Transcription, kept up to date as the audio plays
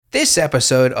This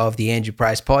episode of the Andrew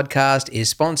Price Podcast is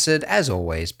sponsored, as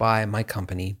always, by my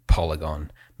company,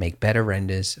 Polygon. Make better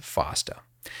renders faster.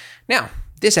 Now,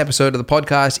 this episode of the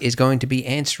podcast is going to be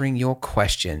answering your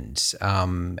questions.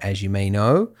 As you may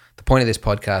know, the point of this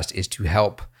podcast is to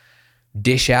help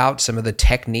dish out some of the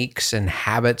techniques and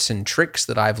habits and tricks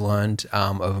that I've learned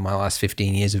over my last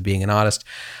 15 years of being an artist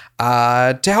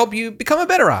to help you become a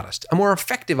better artist, a more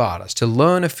effective artist, to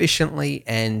learn efficiently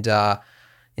and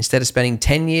instead of spending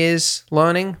 10 years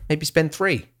learning, maybe spend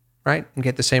 3, right? And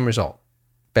get the same result.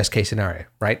 Best case scenario,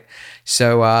 right?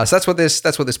 So that's what this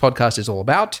podcast is all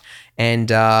about. And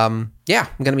I'm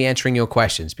going to be answering your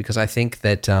questions because I think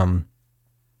that I don't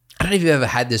know if you've ever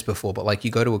had this before, but like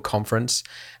you go to a conference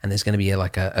and there's going to be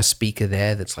a speaker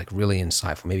there that's like really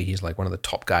insightful. Maybe he's like one of the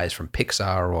top guys from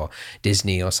Pixar or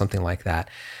Disney or something like that.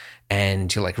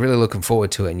 And you're like really looking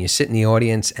forward to it. And you sit in the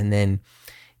audience and then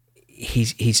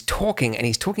he's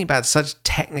talking about such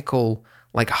technical,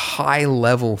 like high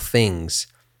level things.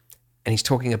 And he's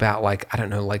talking about like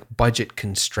budget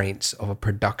constraints of a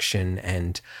production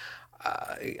and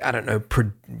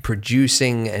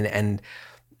producing and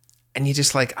you're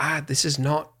just like, this is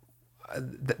not,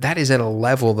 that is at a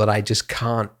level that I just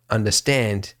can't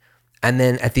understand. And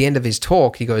then at the end of his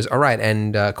talk, he goes, all right,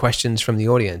 and questions from the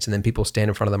audience. And then people stand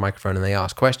in front of the microphone and they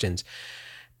ask questions.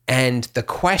 And the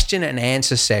question and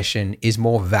answer session is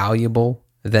more valuable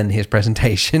than his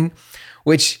presentation,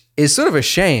 which is sort of a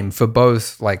shame for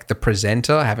both like the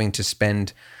presenter having to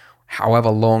spend however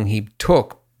long he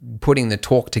took putting the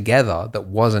talk together that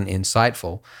wasn't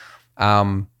insightful.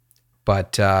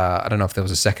 But I don't know if there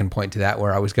was a second point to that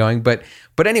where I was going. But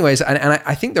anyways, and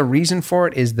I think the reason for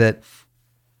it is that,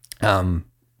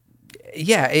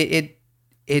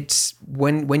 it's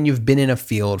when you've been in a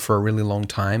field for a really long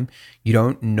time, you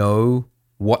don't know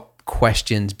what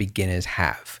questions beginners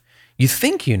have. You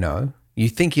think you know. You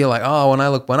think you're like,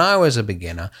 when I was a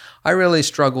beginner, I really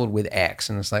struggled with X.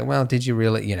 And it's like, well, did you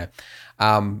really,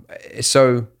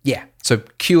 So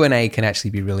Q&A can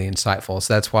actually be really insightful.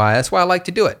 So that's why I like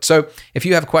to do it. So if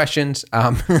you have questions,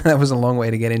 that was a long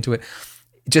way to get into it.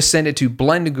 Just send it to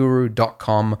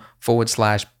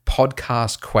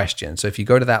blenderguru.com/podcast question. So if you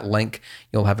go to that link,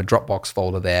 you'll have a Dropbox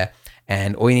folder there.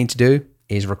 And all you need to do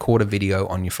is record a video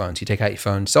on your phone. So you take out your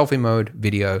phone, selfie mode,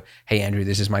 video. Hey, Andrew,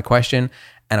 this is my question.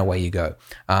 And away you go.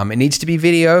 It needs to be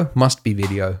video, must be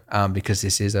video, because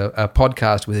this is a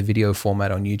podcast with a video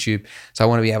format on YouTube. So I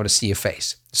want to be able to see your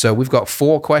face. So we've got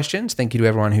 4 questions. Thank you to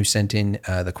everyone who sent in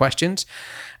the questions.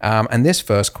 And this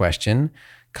first question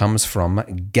comes from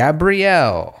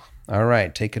Gabrielle. All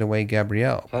right, take it away,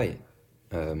 Gabrielle. Hi,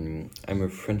 I'm a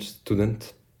French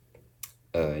student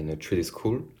in a 3D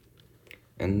school.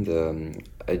 And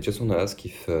I just want to ask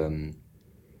if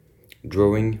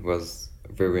drawing was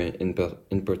very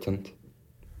important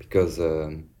because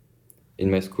in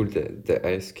my school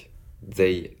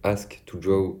they ask to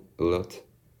draw a lot,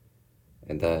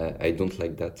 and I don't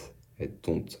like that. I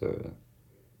don't.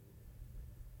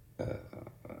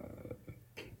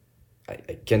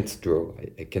 I can't draw.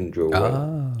 I can't draw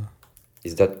well.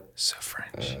 Is that so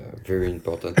French? Very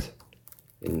important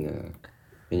in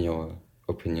your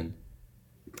opinion?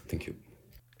 Thank you.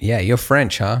 Yeah, you're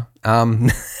French, huh?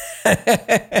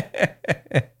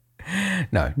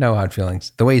 No hard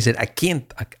feelings. The way he said, I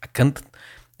can't.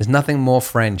 There's nothing more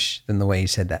French than the way he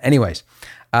said that. Anyways,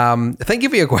 thank you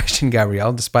for your question,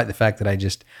 Gabrielle, despite the fact that I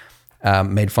just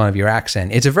made fun of your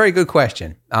accent. It's a very good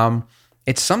question.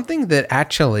 It's something that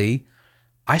actually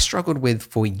I struggled with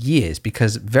for years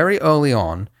because very early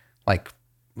on, like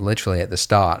literally at the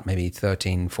start, maybe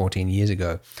 13, 14 years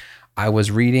ago, I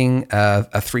was reading a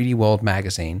 3D World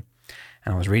magazine,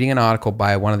 and I was reading an article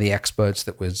by one of the experts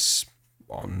that was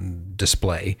on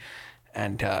display.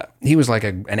 And he was like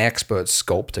an expert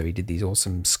sculptor. He did these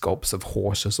awesome sculpts of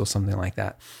horses or something like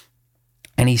that.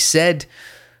 And he said,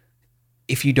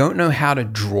 if you don't know how to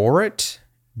draw it,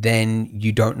 then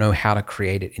you don't know how to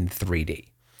create it in 3D.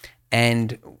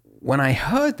 And when I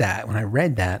heard that, when I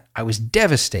read that, I was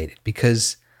devastated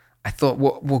because I thought,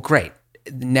 well, great.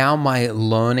 Now my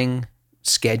learning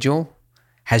schedule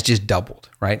has just doubled,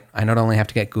 right? I not only have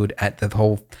to get good at the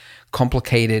whole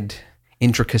complicated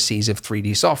intricacies of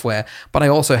 3D software, but I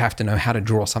also have to know how to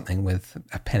draw something with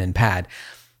a pen and pad.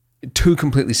 2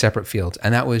 completely separate fields.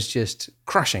 And that was just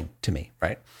crushing to me,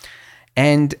 right?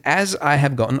 And as I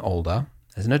have gotten older,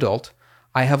 as an adult,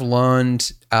 I have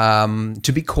learned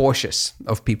to be cautious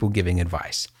of people giving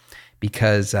advice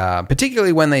because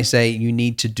particularly when they say you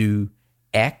need to do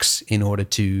X in order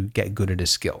to get good at a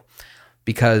skill,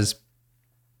 because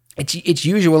it's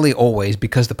usually always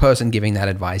because the person giving that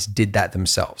advice did that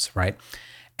themselves, right?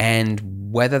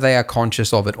 And whether they are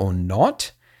conscious of it or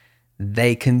not,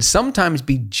 they can sometimes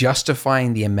be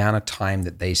justifying the amount of time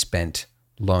that they spent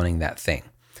learning that thing.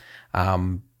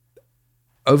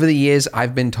 Over the years,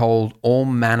 I've been told all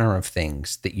manner of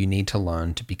things that you need to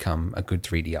learn to become a good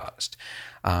 3D artist.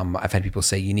 I've had people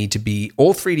say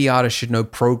all 3D artists should know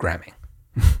programming,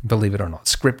 believe it or not,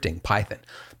 scripting, Python.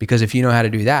 Because if you know how to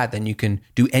do that, then you can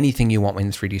do anything you want in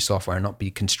 3D software and not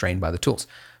be constrained by the tools.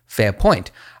 Fair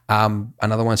point.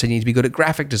 Another one said you need to be good at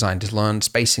graphic design to learn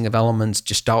spacing of elements,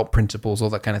 Gestalt principles, all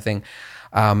that kind of thing.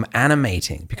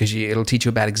 Animating, because it'll teach you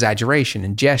about exaggeration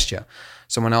and gesture.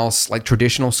 Someone else like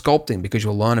traditional sculpting, because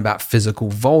you'll learn about physical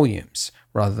volumes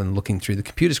rather than looking through the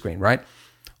computer screen, right?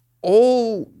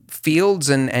 All fields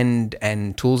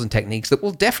and tools and techniques that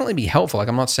will definitely be helpful. Like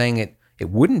I'm not saying it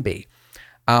wouldn't be.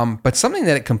 But something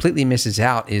that it completely misses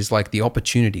out is like the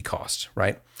opportunity cost,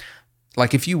 right?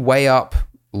 Like if you weigh up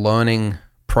learning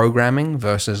programming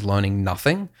versus learning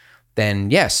nothing,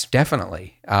 then yes,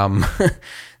 definitely.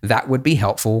 That would be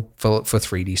helpful for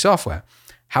 3D software.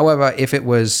 However, if it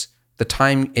was the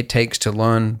time it takes to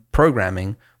learn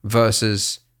programming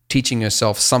versus teaching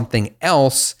yourself something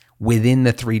else within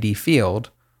the 3D field,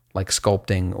 like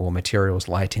sculpting or materials,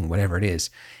 lighting, whatever it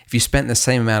is, if you spent the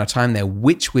same amount of time there,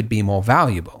 which would be more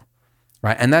valuable,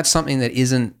 right? And that's something that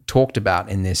isn't talked about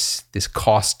in this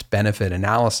cost-benefit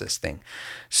analysis thing.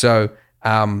 So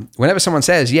whenever someone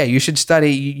says, yeah, you should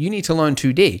study, you need to learn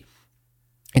 2D,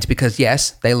 it's because,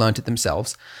 yes, they learned it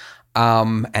themselves,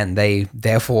 and they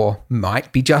therefore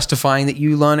might be justifying that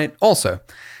you learn it also.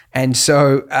 And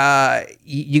so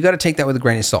you got to take that with a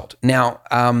grain of salt. Now,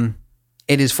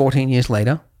 it is 14 years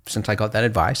later since I got that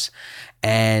advice.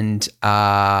 And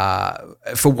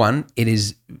for one, it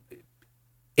is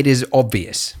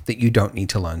obvious that you don't need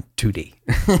to learn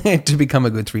 2D to become a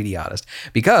good 3D artist,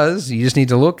 because you just need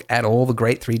to look at all the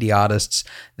great 3D artists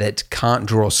that can't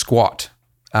draw squat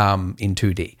in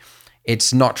 2D.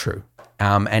 It's not true.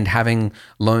 And having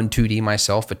learned 2D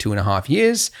myself for 2.5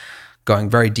 years, going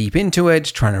very deep into it,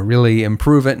 trying to really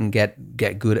improve it and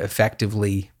get good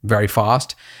effectively very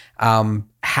fast,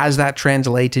 has that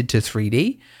translated to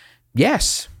 3D?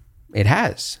 Yes, it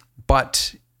has.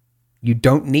 But you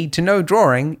don't need to know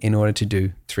drawing in order to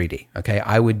do 3D, okay?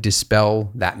 I would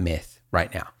dispel that myth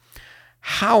right now.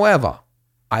 However,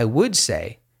 I would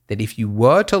say that if you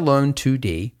were to learn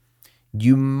 2D,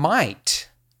 you might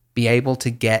be able to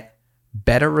get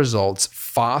better results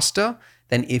faster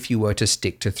than if you were to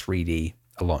stick to 3D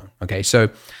alone, okay? So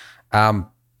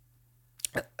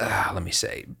let me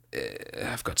say,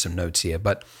 I've got some notes here,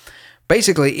 but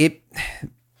basically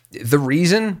the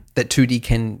reason that 2D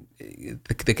can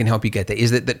help you get there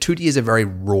is that 2D is a very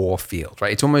raw field,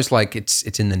 right? It's almost like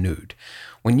it's in the nude.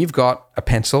 When you've got a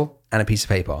pencil and a piece of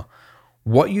paper,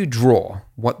 what you draw,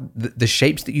 the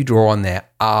shapes that you draw on there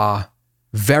are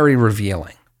very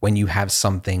revealing when you have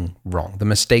something wrong. The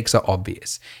mistakes are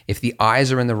obvious. If the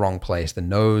eyes are in the wrong place, the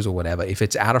nose or whatever, if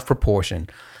it's out of proportion,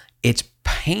 it's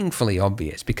painfully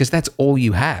obvious because that's all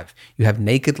you have. You have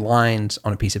naked lines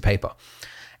on a piece of paper.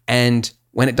 And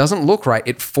when it doesn't look right,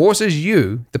 it forces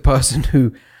you, the person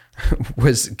who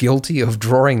was guilty of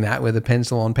drawing that with a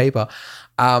pencil on paper,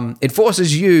 it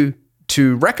forces you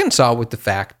to reconcile with the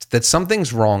fact that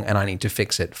something's wrong and I need to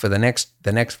fix it for the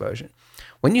next version.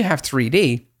 When you have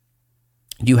 3D,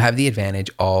 you have the advantage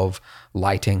of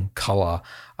lighting, color,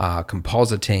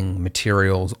 compositing,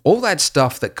 materials, all that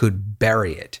stuff that could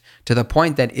bury it to the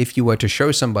point that if you were to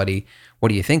show somebody, what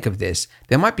do you think of this?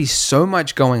 There might be so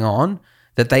much going on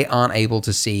that they aren't able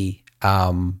to see,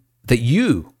 that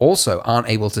you also aren't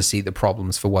able to see the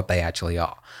problems for what they actually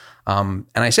are. And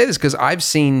I say this because I've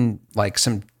seen like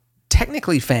some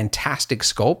technically fantastic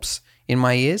sculpts in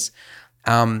my years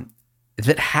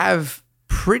that have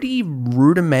pretty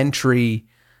rudimentary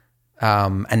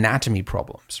anatomy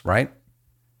problems, right?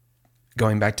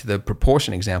 Going back to the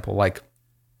proportion example, like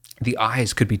the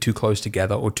eyes could be too close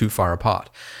together or too far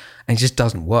apart, and it just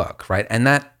doesn't work, right? And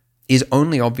that is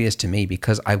only obvious to me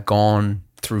because I've gone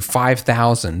through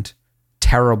 5,000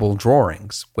 terrible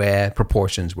drawings where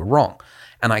proportions were wrong.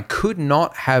 And I could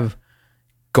not have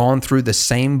gone through the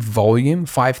same volume,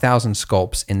 5,000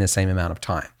 sculpts in the same amount of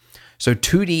time. So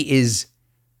 2D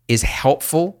is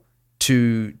helpful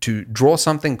to draw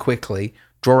something quickly,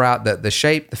 draw out the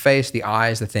shape, the face, the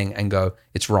eyes, the thing, and go,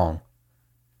 it's wrong.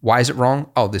 Why is it wrong?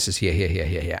 Oh, this is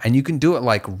here. And you can do it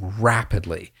like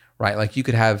rapidly, right? Like you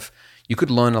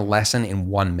could learn a lesson in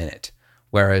 1 minute,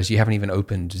 whereas you haven't even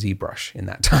opened ZBrush in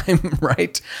that time,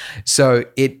 right? So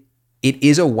it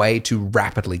is a way to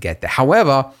rapidly get there.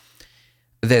 However,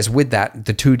 there's with that,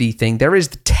 the 2D thing, there is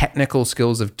the technical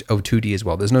skills of 2D as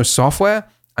well. There's no software,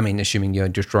 I mean, assuming you're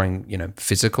just drawing,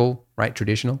 physical, right?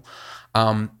 Traditional.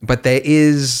 But there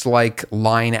is like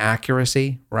line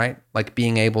accuracy, right? Like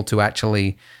being able to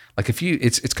actually, like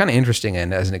it's kind of interesting,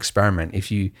 and as an experiment,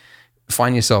 if you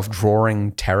find yourself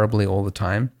drawing terribly all the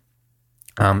time,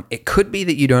 it could be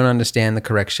that you don't understand the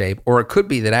correct shape, or it could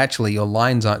be that actually your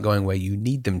lines aren't going where you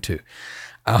need them to.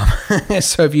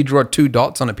 So if you draw 2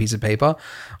 dots on a piece of paper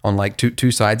on like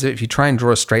two sides of it, if you try and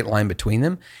draw a straight line between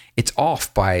them, it's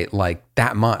off by like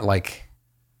that much, like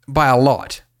by a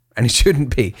lot, and it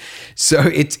shouldn't be. So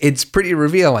it's pretty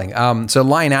revealing. So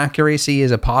line accuracy is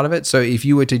a part of it. So if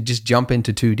you were to just jump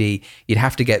into 2D, you'd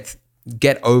have to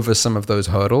get over some of those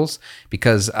hurdles,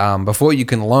 because before you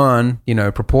can learn,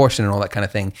 proportion and all that kind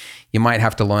of thing, you might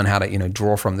have to learn how to,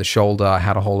 draw from the shoulder,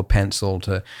 how to hold a pencil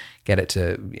to get it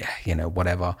to,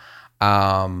 whatever.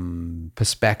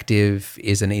 Perspective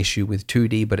is an issue with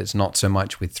 2D, but it's not so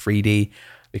much with 3D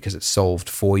because it's solved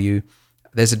for you.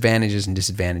 There's advantages and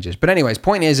disadvantages. But anyways,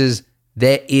 point is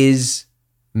there is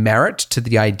merit to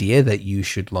the idea that you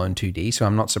should learn 2D. So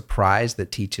I'm not surprised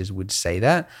that teachers would say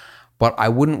that. But I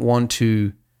wouldn't want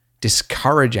to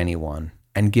discourage anyone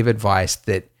and give advice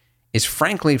that is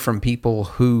frankly from people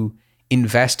who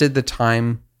invested the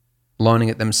time learning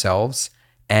it themselves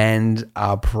and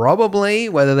are probably,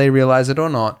 whether they realize it or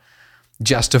not,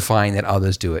 justifying that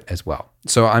others do it as well.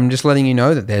 So I'm just letting you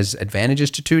know that there's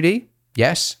advantages to 2D,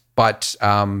 yes, but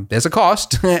there's a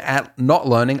cost at not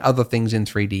learning other things in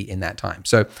 3D in that time.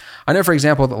 So I know, for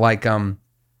example, that like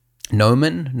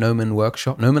Gnomon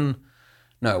Workshop,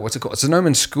 no, what's it called? It's a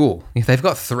Gnomon School. They've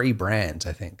got 3 brands,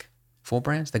 I think. 4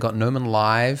 brands? They got Gnomon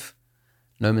Live,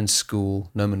 Gnomon School,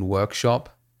 Gnomon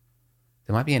Workshop.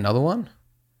 There might be another one.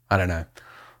 I don't know.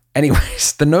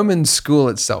 Anyways, the Gnomon School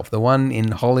itself, the one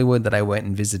in Hollywood that I went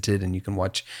and visited, and you can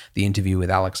watch the interview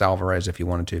with Alex Alvarez if you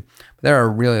wanted to. But they're a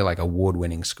really like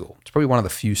award-winning school. It's probably one of the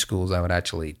few schools I would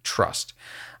actually trust.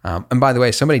 And by the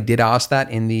way, somebody did ask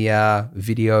that in the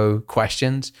video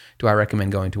questions. Do I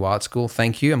recommend going to art school?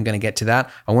 Thank you. I'm going to get to that.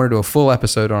 I want to do a full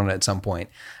episode on it at some point.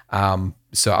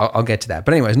 So I'll get to that.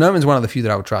 But anyways, Gnomon's one of the few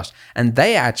that I would trust. And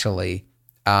they actually,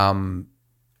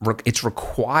 it's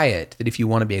required that if you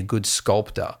want to be a good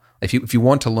sculptor, if you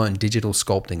want to learn digital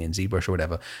sculpting in ZBrush or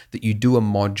whatever, that you do a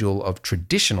module of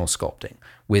traditional sculpting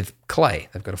with clay.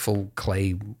 They've got a full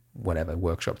clay whatever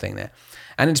workshop thing there.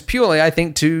 And it's purely, I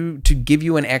think, to give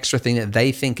you an extra thing that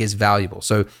they think is valuable.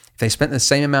 So if they spent the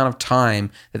same amount of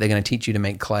time that they're going to teach you to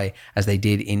make clay as they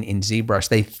did in ZBrush,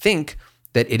 they think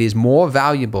that it is more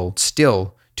valuable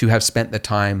still to have spent the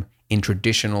time in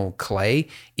traditional clay,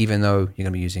 even though you're going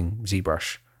to be using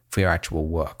ZBrush for your actual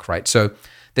work, right? So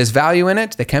there's value in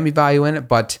it. There can be value in it,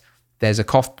 but there's a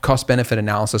cost-benefit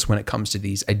analysis when it comes to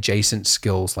these adjacent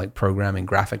skills like programming,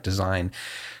 graphic design,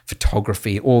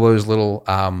 photography, all those little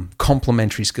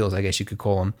complementary skills, I guess you could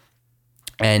call them.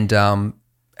 And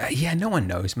no one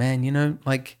knows, man.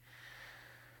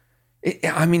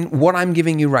 What I'm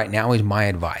giving you right now is my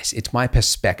advice. It's my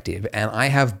perspective, and I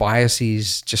have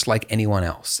biases just like anyone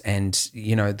else. And,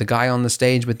 the guy on the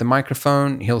stage with the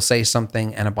microphone, he'll say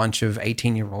something and a bunch of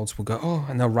 18-year-olds will go, oh,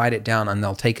 and they'll write it down and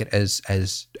they'll take it as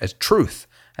truth,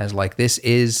 as like, this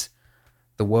is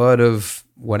the word of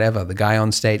whatever, the guy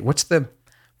on stage. What's the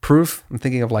proof? I'm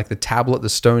thinking of like the tablet, the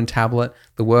stone tablet,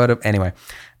 the word of, anyway.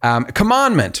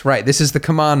 Commandment, right? This is the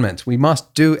commandment. We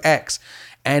must do X.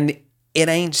 And it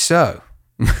ain't so.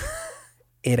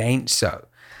 It ain't so.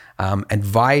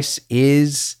 Advice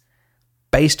is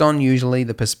based on usually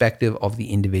the perspective of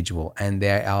the individual, and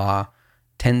there are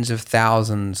tens of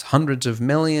thousands, hundreds of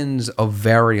millions of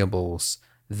variables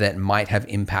that might have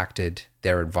impacted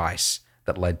their advice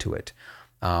that led to it.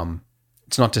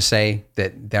 It's not to say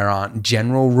that there aren't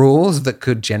general rules that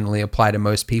could generally apply to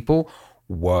most people.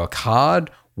 Work hard,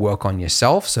 work on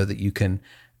yourself so that you can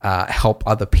help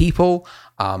other people.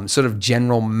 Sort of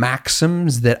general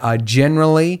maxims that are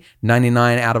generally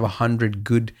 99 out of 100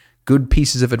 good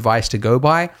pieces of advice to go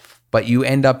by, but you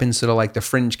end up in sort of like the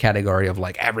fringe category of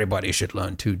like everybody should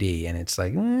learn 2D, and it's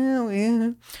like, well,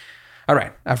 yeah. All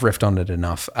right, I've riffed on it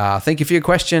enough. Thank you for your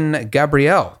question,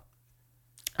 Gabrielle.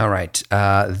 All right,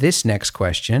 this next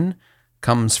question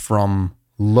comes from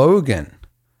Logan,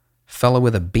 fella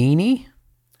with a beanie.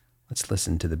 Let's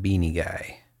listen to the beanie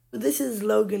guy. This is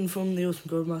Logan from the Awesome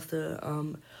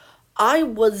Codemaster. I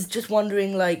was just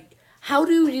wondering, like, how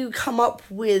do you come up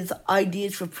with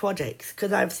ideas for projects?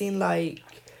 Because I've seen, like,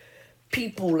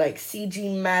 people like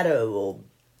CG Matto or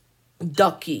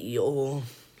Ducky or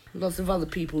lots of other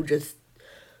people just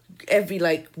every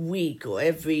like week or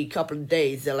every couple of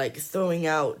days they're like throwing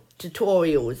out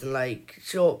tutorials and like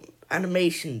short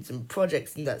animations and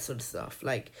projects and that sort of stuff.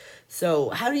 Like, so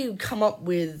how do you come up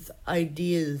with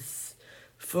ideas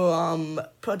for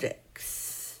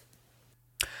projects?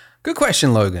 Good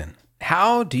question, Logan.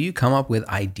 How do you come up with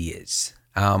ideas?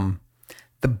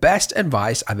 The best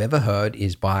advice I've ever heard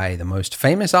is by the most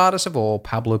famous artist of all,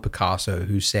 Pablo Picasso,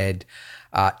 who said,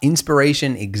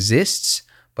 inspiration exists,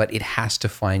 but it has to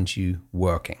find you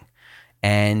working.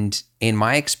 And in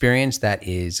my experience, that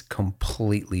is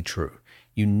completely true.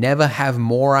 You never have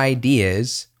more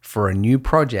ideas for a new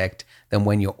project than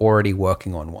when you're already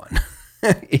working on one.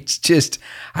 It's just,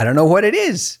 I don't know what it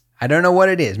is.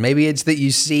 Maybe it's that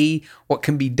you see what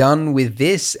can be done with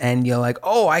this and you're like,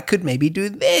 oh, I could maybe do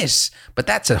this, but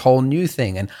that's a whole new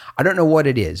thing. And I don't know what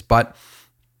it is, but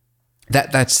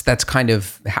that's kind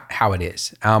of how it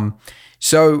is.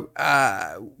 So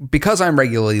because I'm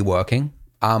regularly working,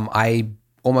 I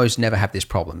almost never have this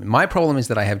problem. My problem is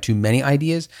that I have too many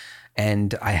ideas,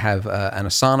 and I have an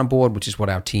Asana board, which is what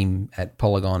our team at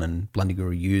Polygon and Blender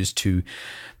Guru use to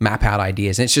map out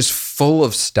ideas. And it's just full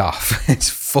of stuff. It's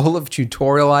full of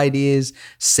tutorial ideas,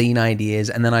 scene ideas,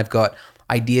 and then I've got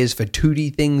ideas for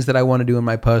 2D things that I want to do in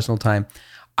my personal time.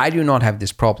 I do not have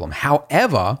this problem.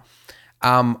 However,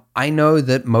 I know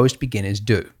that most beginners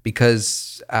do,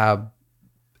 because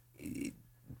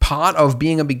part of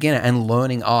being a beginner and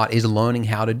learning art is learning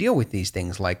how to deal with these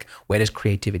things. Like, where does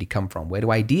creativity come from? Where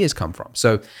do ideas come from?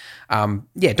 So,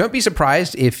 don't be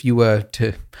surprised if you were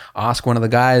to ask one of the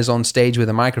guys on stage with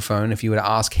a microphone, if you were to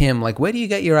ask him, like, where do you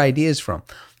get your ideas from?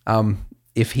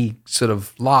 If he sort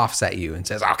of laughs at you and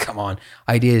says, oh, come on,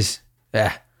 ideas,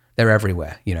 they're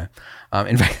everywhere, you know.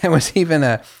 In fact, there was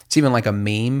it's even like a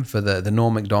meme for the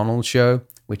Norm Macdonald show,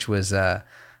 which was a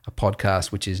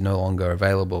podcast which is no longer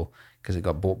available because it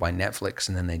got bought by Netflix,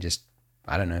 and then they just,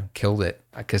 I don't know, killed it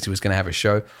because he was going to have a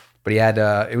show. But he had,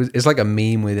 it's like a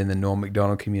meme within the Norm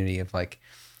Macdonald community of like,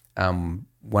 one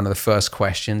of the first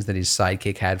questions that his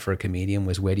sidekick had for a comedian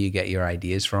was, where do you get your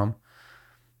ideas from?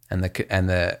 And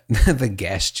the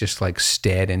guest just like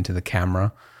stared into the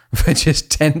camera for just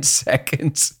 10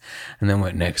 seconds and then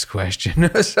went, next question,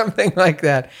 or something like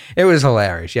that. It was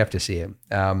hilarious. You have to see it.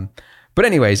 But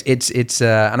anyways, it's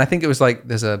and I think it was like,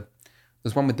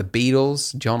 there's one with the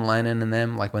Beatles, John Lennon and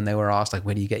them, like when they were asked, like,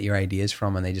 where do you get your ideas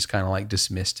from? And they just kind of like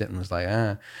dismissed it and was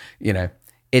like, you know,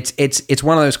 it's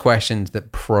one of those questions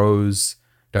that pros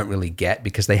don't really get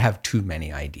because they have too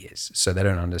many ideas. So they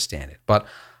don't understand it. But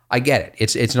I get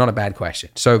it. It's not a bad question.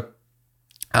 So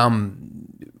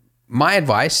my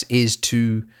advice is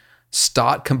to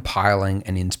start compiling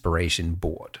an inspiration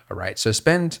board. All right. So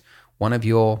spend one of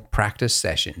your practice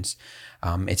sessions.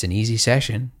 It's an easy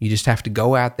session. You just have to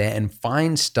go out there and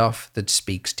find stuff that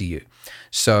speaks to you.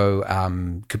 So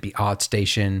it could be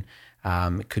ArtStation,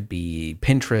 it could be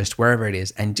Pinterest, wherever it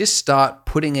is, and just start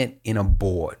putting it in a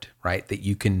board, right, that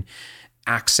you can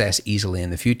access easily in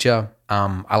the future.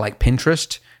 I like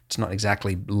Pinterest. It's not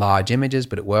exactly large images,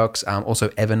 but it works. Also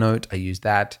Evernote, I use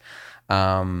that.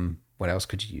 What else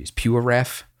could you use?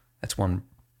 PureRef, that's one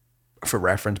for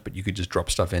reference, but you could just drop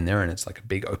stuff in there and it's like a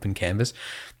big open canvas.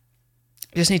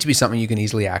 It just needs to be something you can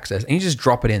easily access, and you just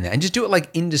drop it in there and just do it like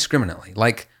indiscriminately.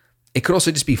 Like, it could also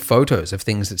just be photos of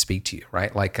things that speak to you,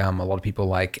 right? Like a lot of people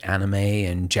like anime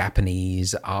and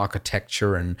Japanese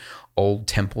architecture and old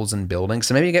temples and buildings.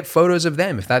 So maybe you get photos of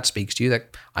them if that speaks to you.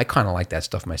 That I kind of like that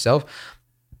stuff myself.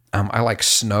 I like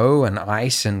snow and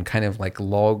ice and kind of like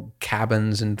log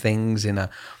cabins and things in a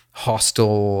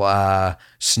hostile,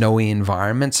 snowy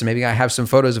environment. So maybe I have some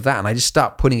photos of that and I just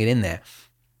start putting it in there.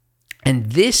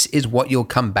 And this is what you'll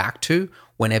come back to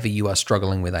whenever you are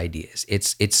struggling with ideas.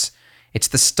 It's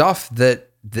the stuff that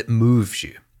moves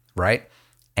you, right?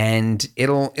 And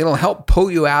it'll help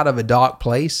pull you out of a dark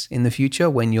place in the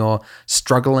future when you're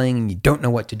struggling and you don't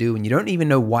know what to do and you don't even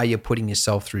know why you're putting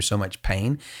yourself through so much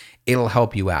pain. It'll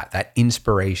help you out, that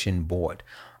inspiration board.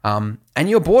 And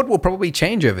your board will probably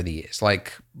change over the years.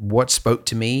 Like what spoke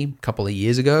to me a couple of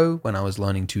years ago when I was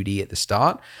learning 2D at the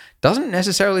start doesn't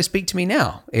necessarily speak to me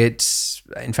now. It's,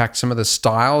 in fact, some of the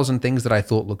styles and things that I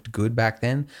thought looked good back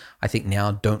then, I think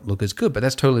now don't look as good, but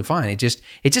that's totally fine. It just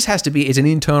has to be, it's an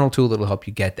internal tool that'll help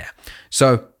you get there.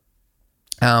 So,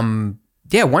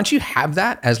 once you have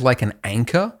that as like an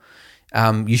anchor,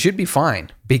 you should be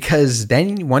fine, because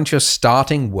then once you're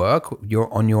starting work,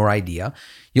 you're on your idea,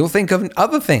 you'll think of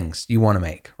other things you want to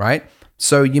make, right?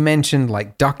 So you mentioned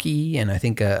like Ducky and I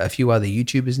think a few other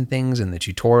YouTubers and things and the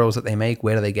tutorials that they make.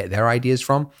 Where do they get their ideas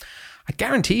from? I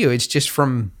guarantee you it's just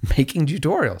from making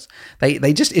tutorials.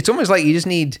 It's almost like you just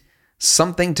need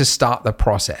something to start the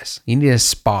process. You need a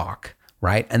spark,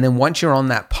 right? And then once you're on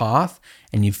that path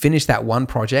and you've finished that one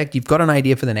project, you've got an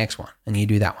idea for the next one, and you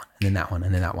do that one, and then that one,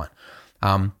 and then that one.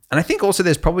 And I think also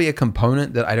there's probably a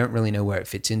component that I don't really know where it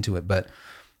fits into it, but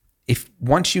if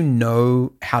once you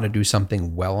know how to do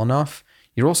something well enough,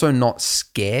 you're also not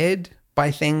scared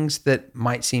by things that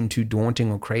might seem too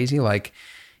daunting or crazy. Like,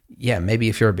 yeah, maybe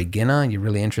if you're a beginner, you're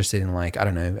really interested in, like, I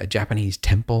don't know, a Japanese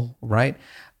temple, right?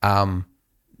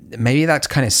 Maybe that's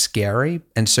kind of scary.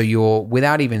 And so you're,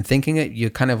 without even thinking it, you're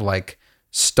kind of like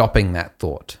stopping that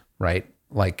thought, right?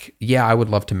 Like, yeah, I would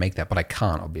love to make that, but I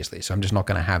can't, obviously. So I'm just not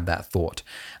going to have that thought.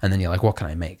 And then you're like, what can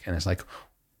I make? And it's like,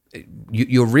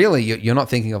 you're not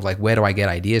thinking of like, where do I get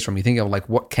ideas from? You're thinking of like,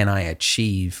 what can I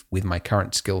achieve with my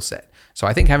current skill set? So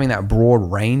I think having that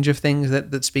broad range of things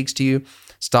that speaks to you,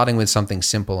 starting with something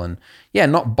simple and yeah,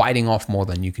 not biting off more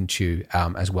than you can chew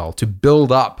as well, to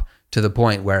build up to the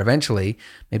point where eventually,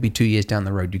 maybe 2 years down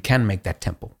the road, you can make that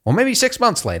temple, or maybe 6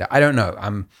 months later. I don't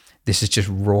know. This is just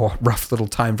raw, rough little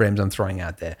time frames I'm throwing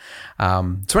out there.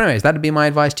 So anyways, that'd be my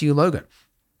advice to you, Logan.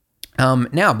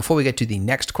 Now, before we get to the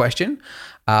next question,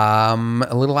 a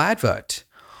little advert.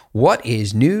 What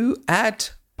is new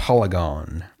at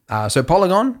Polygon? So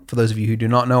Polygon, for those of you who do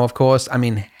not know, of course, I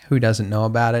mean, who doesn't know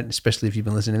about it, especially if you've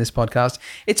been listening to this podcast?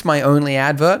 It's my only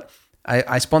advert.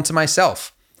 I sponsor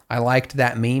myself. I liked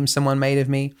that meme someone made of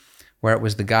me where it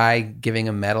was the guy giving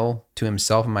a medal to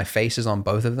himself and my face is on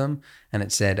both of them. And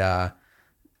it said,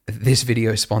 this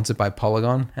video is sponsored by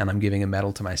Polygon and I'm giving a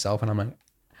medal to myself. And I'm like,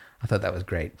 I thought that was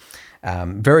great.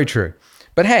 Very true.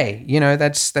 But hey, you know,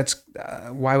 that's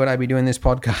why would I be doing this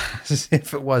podcast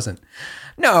if it wasn't?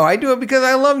 No, I do it because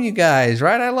I love you guys,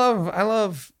 right? I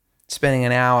love spending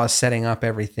an hour setting up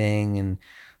everything and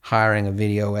hiring a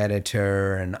video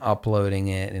editor and uploading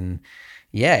it. And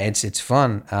yeah, it's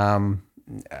fun.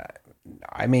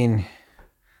 I mean,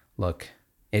 look,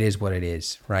 it is what it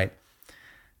is, right?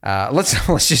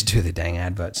 Let's just do the dang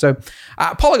advert. So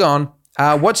Polygon,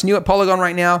 what's new at Polygon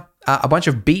right now? A bunch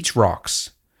of beach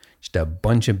rocks. Just a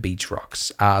bunch of beach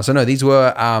rocks. So no, these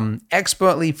were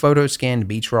expertly photo scanned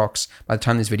beach rocks. By the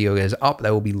time this video goes up, they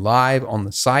will be live on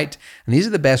the site. And these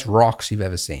are the best rocks you've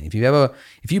ever seen. If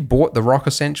you bought the Rock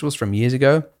Essentials from years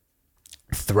ago,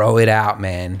 throw it out,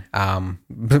 man.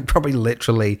 Probably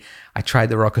literally, I tried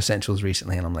the Rock Essentials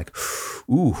recently and I'm like,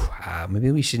 ooh,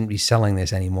 maybe we shouldn't be selling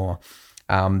this anymore.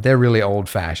 They're really old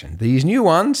fashioned. These new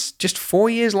ones, just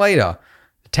 4 years later,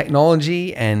 the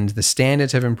technology and the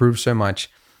standards have improved so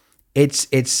much. It's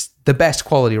the best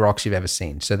quality rocks you've ever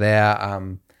seen. So they're,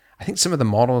 I think some of the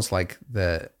models like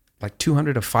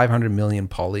 200 to 500 million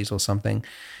polys or something,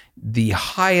 the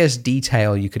highest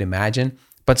detail you could imagine,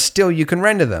 but still you can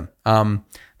render them.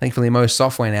 Thankfully, most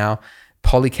software now,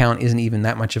 poly count isn't even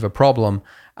that much of a problem.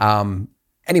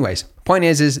 Anyways, point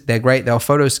is they're great. They were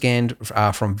photo scanned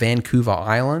from Vancouver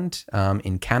Island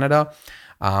in Canada.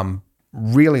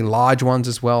 Really large ones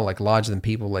as well, like larger than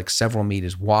people, like several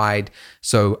meters wide.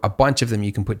 So a bunch of them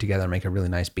you can put together and make a really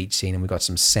nice beach scene. And we've got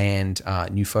some sand,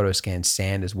 new photo scanned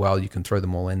sand as well. You can throw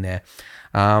them all in there.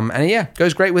 And yeah,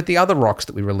 goes great with the other rocks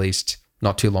that we released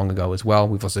not too long ago as well.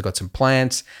 We've also got some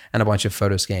plants and a bunch of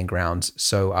photo scan grounds.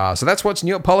 So that's what's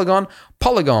new at Polygon.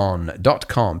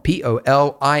 Polygon.com,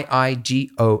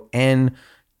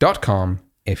 Poliigon.com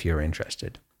if you're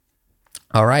interested.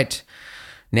 All right.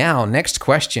 Now, next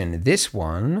question. This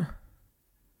one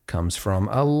comes from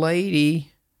a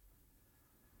lady.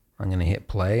 I'm going to hit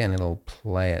play and it'll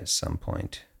play at some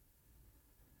point.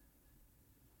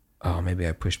 Oh, maybe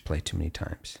I pushed play too many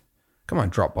times. Come on,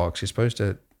 Dropbox. You're supposed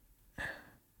to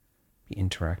be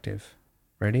interactive.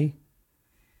 Ready?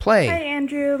 Play. Hi,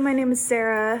 Andrew. My name is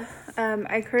Sarah.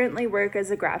 I currently work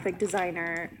as a graphic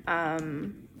designer,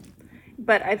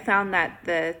 but I found that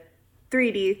the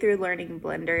 3D through learning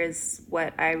Blender is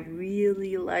what I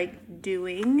really like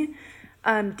doing.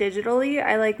 Digitally,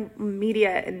 I like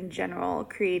media in general.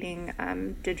 Creating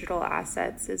digital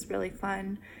assets is really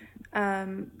fun.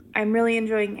 I'm really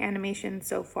enjoying animation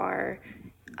so far.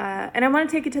 And I want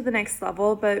to take it to the next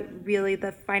level, but really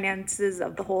the finances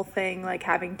of the whole thing, like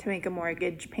having to make a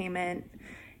mortgage payment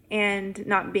and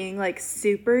not being like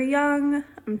super young.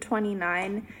 I'm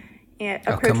 29 and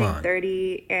approaching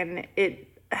 30, and it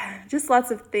just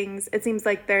lots of things. It seems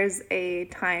like there's a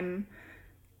time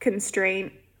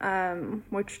constraint,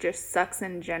 which just sucks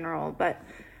in general. But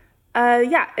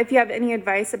yeah, if you have any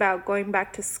advice about going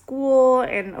back to school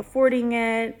and affording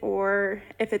it, or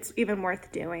if it's even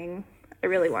worth doing, I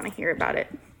really want to hear about it.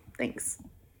 Thanks.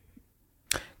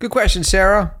 Good question,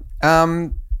 Sarah.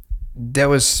 There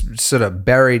was sort of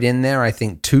buried in there, I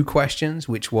think, two questions,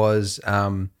 which was,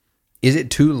 is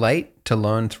it too late to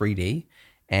learn 3D?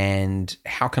 And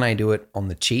how can I do it on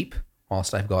the cheap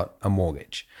whilst I've got a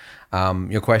mortgage?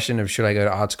 Your question of should I go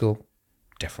to art school?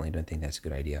 Definitely don't think that's a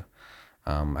good idea.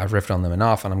 I've riffed on them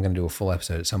enough, and I'm going to do a full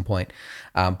episode at some point.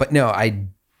 But no, I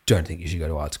don't think you should go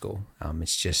to art school.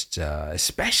 It's just,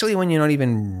 especially when you're not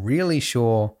even really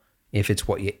sure if it's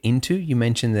what you're into. You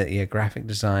mentioned that you're graphic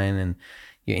design and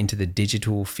you're into the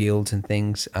digital fields and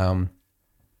things.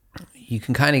 You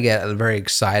can kind of get very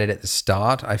excited at the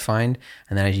start, I find.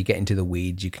 And then as you get into the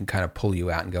weeds, you can kind of pull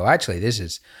you out and go, actually, this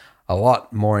is a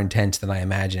lot more intense than I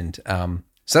imagined. So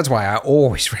that's why I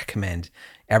always recommend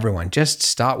everyone just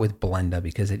start with Blender,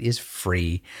 because it is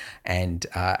free and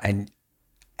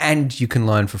you can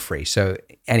learn for free. So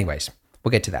anyways,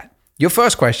 we'll get to that. Your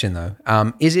first question though,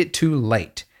 is it too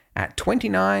late at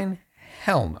 29?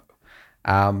 Hell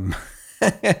no.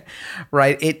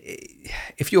 Right.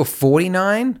 If you're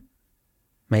 49,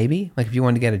 maybe, like if you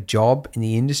want to get a job in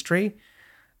the industry,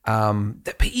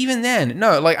 but even then,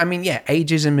 no, like, I mean, yeah,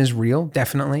 ageism is real,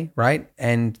 definitely. Right.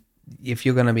 And if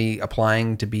you're going to be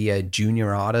applying to be a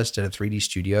junior artist at a 3D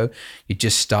studio, you're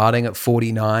just starting at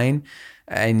 49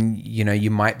 and, you know, you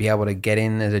might be able to get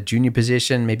in as a junior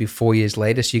position maybe 4 years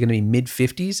later. So you're going to be mid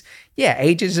 50s. Yeah.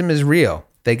 Ageism is real.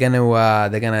 They're going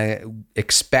to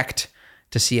expect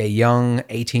to see a young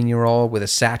 18-year-old with a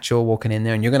satchel walking in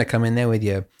there, and you're going to come in there with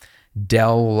your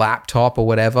Dell laptop or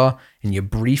whatever and your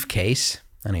briefcase.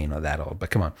 I know you're not that old, but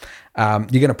come on.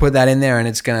 You're going to put that in there, and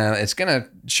it's gonna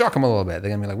shock them a little bit. They're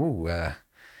going to be like, "Ooh,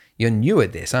 you're new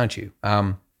at this, aren't you?"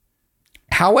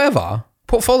 However,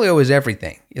 portfolio is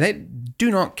everything. They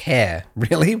do not care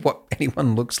really what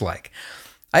anyone looks like.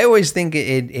 I always think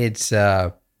it's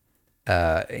in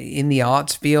the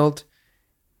arts field.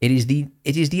 It is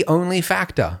the only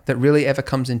factor that really ever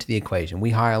comes into the equation.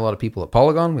 We hire a lot of people at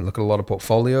Polygon. We look at a lot of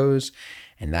portfolios,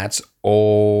 and that's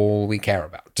all we care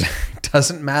about. It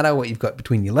doesn't matter what you've got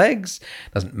between your legs.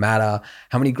 It doesn't matter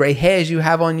how many gray hairs you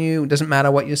have on you. It doesn't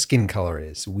matter what your skin color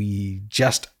is. We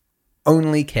just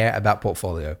only care about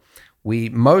portfolio.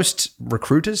 Most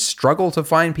recruiters struggle to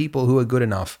find people who are good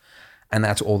enough, and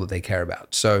that's all that they care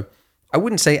about. So I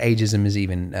wouldn't say ageism is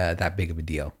even that big of a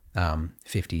deal.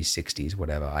 50s, 60s,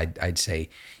 whatever. I'd say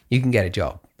you can get a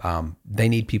job. They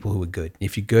need people who are good.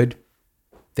 If you're good,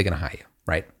 they're going to hire you,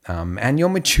 right? And you're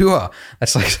mature.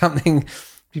 That's like something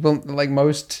people, like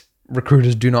most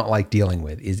recruiters, do not like dealing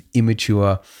with, is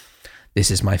immature.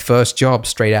 This is my first job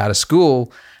straight out of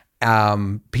school.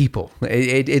 People,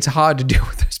 it's hard to deal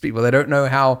with those people. They don't know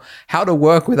how to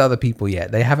work with other people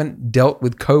yet. They haven't dealt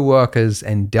with coworkers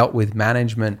and dealt with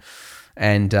management,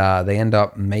 and they end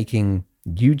up making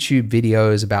YouTube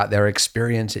videos about their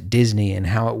experience at Disney and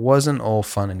how it wasn't all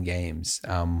fun and games.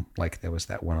 Like there was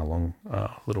that one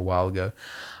a little while ago.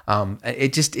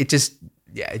 It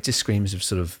just screams of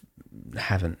sort of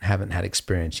haven't had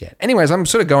experience yet. Anyways, I'm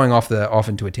sort of going off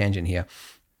into a tangent here.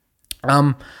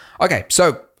 Okay,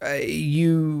 so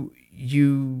you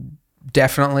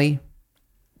definitely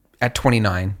at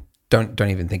 29 don't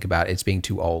even think about it's being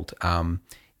too old.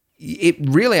 It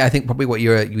really, I think probably what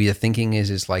you're thinking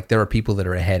is like there are people that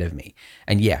are ahead of me.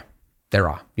 And yeah, there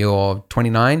are. You're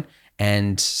 29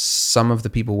 and some of the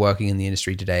people working in the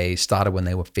industry today started when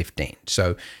they were 15.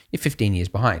 So you're 15 years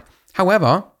behind.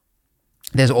 However,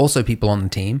 there's also people on the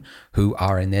team who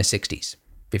are in their 60s,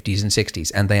 50s and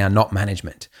 60s, and they are not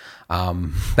management.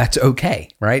 That's okay,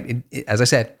 right? As I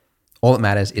said, all that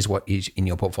matters is what is in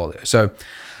your portfolio. So,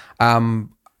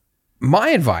 my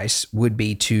advice would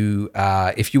be to,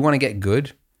 if you want to get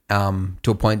good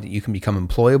to a point that you can become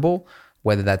employable,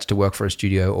 whether that's to work for a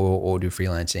studio or do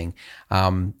freelancing,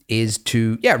 is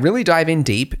to, really dive in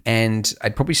deep. And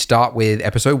I'd probably start with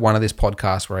episode 1 of this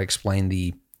podcast where I explain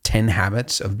the 10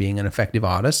 habits of being an effective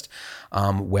artist,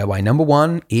 whereby number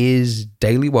 1 is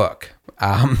daily work.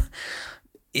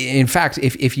 In fact,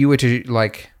 if you were to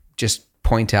like just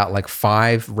point out like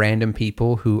 5 random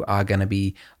people who are going to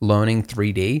be learning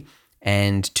 3D,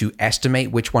 and to estimate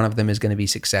which one of them is going to be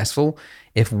successful,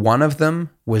 if one of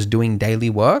them was doing daily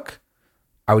work,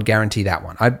 I would guarantee that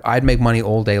one. I'd make money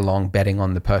all day long betting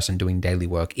on the person doing daily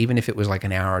work, even if it was like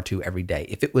an hour or 2 every day.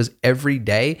 If it was every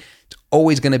day, it's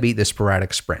always going to be the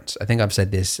sporadic sprints. I think I've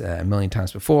said this a million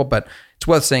times before, but it's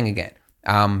worth saying again.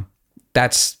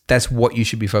 That's what you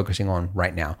should be focusing on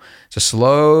right now. It's a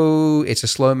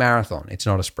slow marathon. It's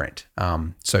not a sprint.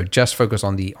 So just focus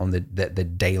on the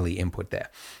daily input there.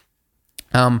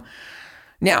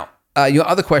 Now, your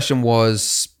other question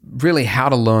was really how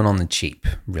to learn on the cheap,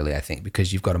 really, I think,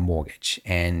 because you've got a mortgage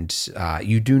and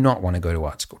you do not want to go to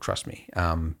art school, trust me.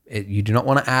 You do not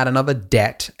want to add another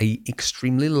debt, a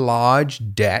extremely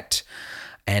large debt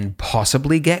and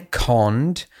possibly get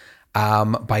conned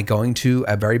by going to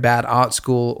a very bad art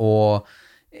school, or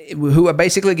who are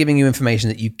basically giving you information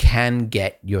that you can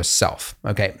get yourself.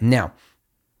 Okay, now,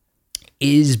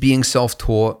 is being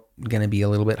self-taught going to be a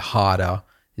little bit harder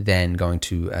than going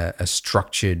to a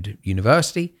structured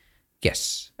university?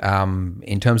 Yes.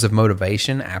 In terms of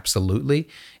motivation, absolutely.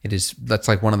 It is. That's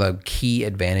like one of the key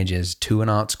advantages to an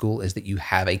art school, is that you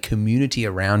have a community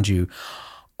around you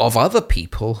of other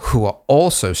people who are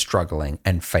also struggling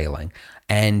and failing.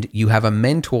 And you have a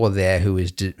mentor there who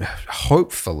is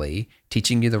hopefully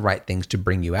teaching you the right things to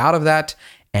bring you out of that.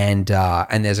 And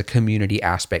there's a community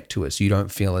aspect to it, so you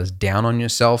don't feel as down on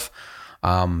yourself.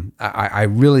 I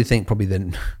really think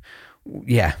probably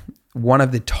one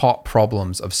of the top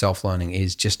problems of self-learning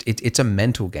is just it's a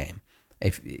mental game.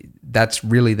 If that's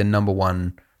really the number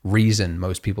one reason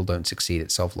most people don't succeed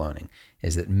at self-learning,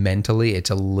 is that mentally it's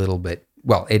a little bit,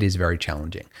 well, it is very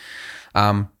challenging.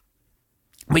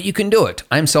 But you can do it.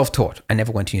 I'm self-taught. I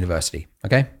never went to university.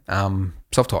 Okay,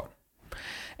 self-taught,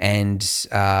 and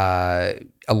a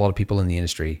lot of people in the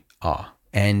industry are.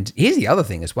 And here's the other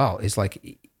thing as well: is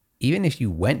like, even if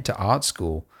you went to art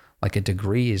school, like a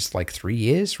degree is like 3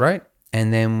 years, right?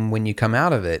 And then when you come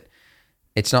out of it,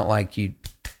 it's not like you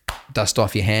dust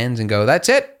off your hands and go, that's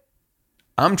it,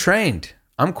 I'm trained,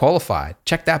 I'm qualified,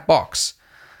 check that box.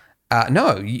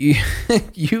 No, you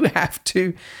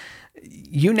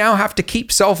you now have to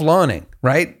keep self-learning,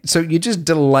 right? So you're just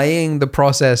delaying the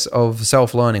process of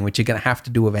self-learning, which you're going to have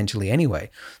to do eventually anyway,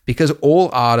 because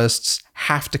all artists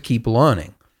have to keep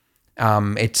learning.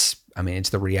 It's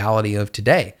the reality of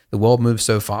today. The world moves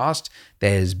so fast.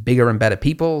 There's bigger and better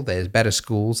people. There's better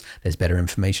schools. There's better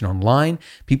information online.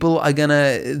 People are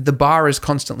the bar is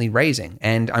constantly raising.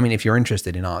 And I mean, if you're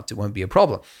interested in art, it won't be a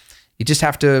problem. You just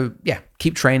have to,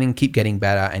 keep training, keep getting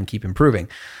better, and keep improving.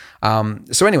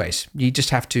 So anyways, you're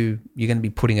going to be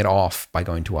putting it off by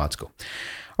going to art school.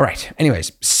 All right.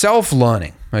 Anyways,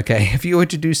 self-learning. Okay. If you were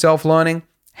to do self-learning,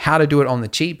 how to do it on the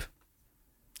cheap?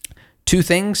 2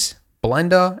 things: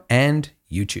 Blender and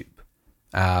YouTube.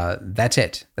 That's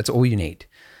it. That's all you need.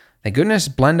 Thank goodness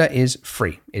Blender is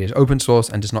free. It is open source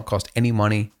and does not cost any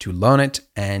money to learn it,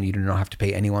 and you do not have to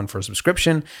pay anyone for a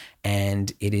subscription,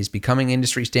 and it is becoming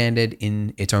industry standard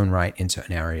in its own right in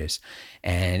certain areas.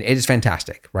 And it is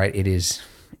fantastic, right? It is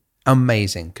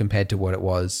amazing compared to what it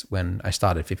was when I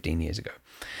started 15 years ago.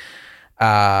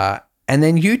 And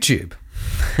then YouTube.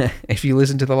 If you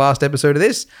listen to the last episode of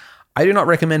this, I do not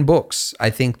recommend books. I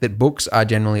think that books are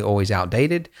generally always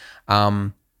outdated.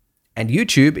 And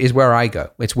YouTube is where I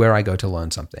go. It's where I go to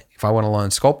learn something. If I want to learn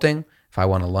sculpting, if I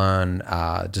want to learn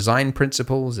design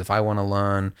principles, if I want to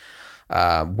learn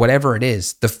whatever it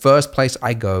is, the first place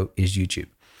I go is YouTube.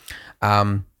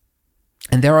 And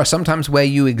there are sometimes where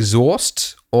you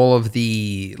exhaust all of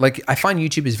I find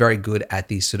YouTube is very good at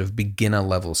these sort of beginner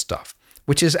level stuff,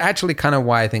 which is actually kind of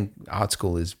why I think art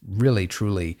school is really,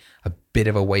 truly a bit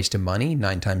of a waste of money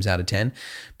 9 times out of 10,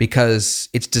 because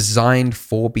it's designed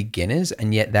for beginners,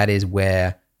 and yet that is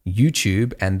where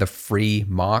YouTube and the free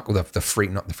market, or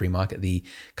the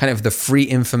kind of the free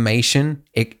information,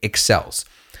 it excels.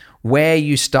 Where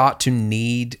you start to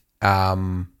need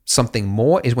something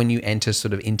more is when you enter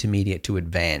sort of intermediate to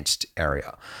advanced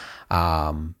area.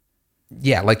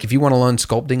 Like if you want to learn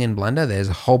sculpting in Blender, there's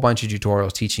a whole bunch of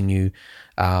tutorials teaching you,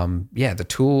 the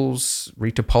tools,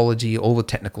 retopology, all the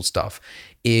technical stuff.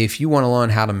 If you want to learn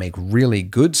how to make really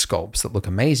good sculpts that look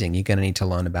amazing, you're going to need to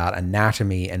learn about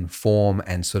anatomy and form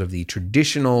and sort of the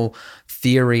traditional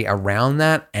theory around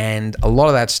that. And a lot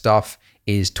of that stuff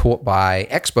is taught by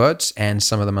experts, and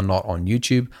some of them are not on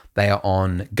YouTube. They are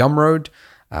on Gumroad,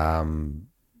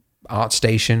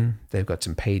 ArtStation. They've got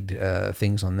some paid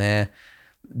things on there.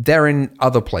 They're in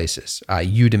other places,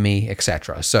 Udemy,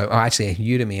 etc. So actually,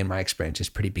 Udemy, in my experience, is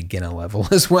pretty beginner level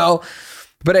as well.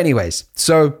 But anyways,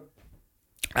 so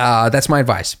that's my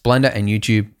advice. Blender and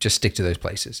YouTube, just stick to those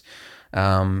places.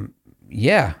 And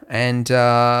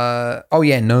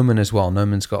Gnomon as well.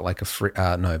 Gnomon's got like a free,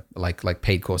 like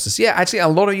paid courses. Yeah, actually, a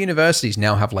lot of universities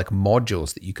now have like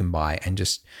modules that you can buy, and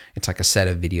just it's like a set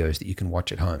of videos that you can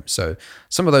watch at home. So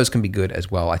some of those can be good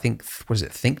as well. I think,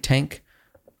 Think Tank?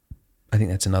 I think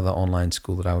that's another online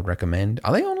school that I would recommend.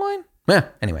 Are they online? Yeah,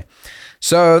 anyway.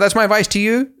 So that's my advice to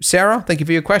you, Sarah. Thank you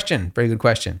for your question. Very good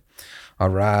question. All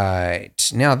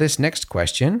right. Now this next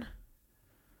question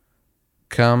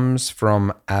comes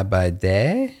from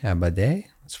Abade.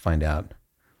 Let's find out.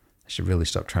 I should really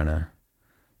stop trying to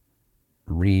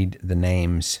read the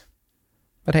names.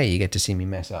 But hey, you get to see me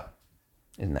mess up.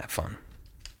 Isn't that fun?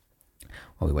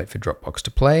 While we wait for Dropbox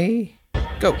to play.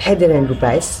 Go. Hey there,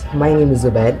 Enterprise. My name is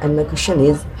Zubair, and my question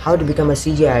is how to become a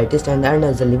CGI artist and earn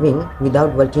as a living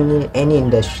without working in any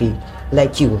industry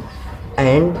like you,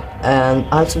 and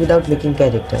also without making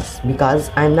characters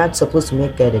because I'm not supposed to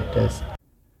make characters.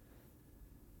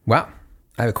 Wow.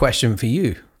 I have a question for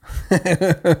you.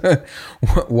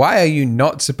 Why are you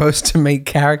not supposed to make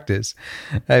characters?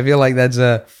 I feel like that's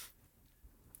oh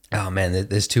man,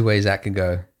 there's two ways that could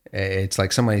go. It's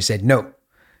like somebody said, no,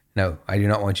 I do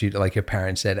not want you to, like your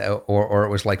parents said, or it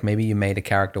was like maybe you made a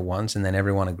character once and then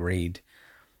everyone agreed.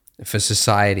 For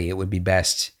society, it would be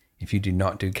best if you do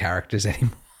not do characters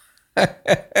anymore.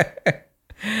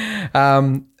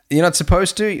 You're not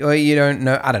supposed to, or you don't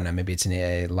know. I don't know. Maybe it's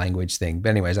a language thing. But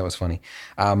anyways, that was funny.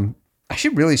 I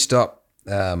should really stop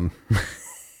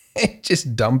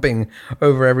just dumping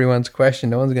over everyone's question.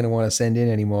 No one's going to want to send in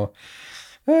anymore.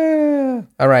 All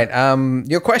right.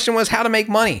 Your question was how to make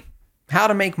money. How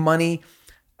to make money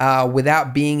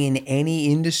without being in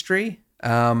any industry,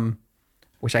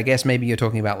 which I guess maybe you're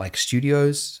talking about like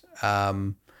studios.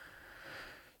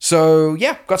 So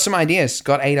yeah, got some ideas.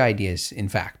 Got 8 ideas, in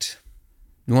fact.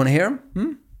 You want to hear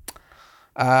them?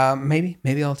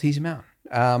 Maybe I'll tease them out.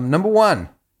 Number 1,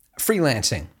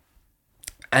 freelancing.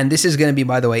 And this is going to be,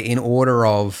 by the way, in order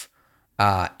of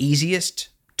easiest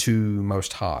to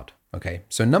most hard. Okay,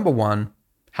 so number 1,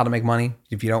 how to make money.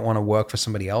 If you don't want to work for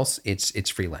somebody else, it's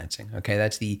freelancing. Okay,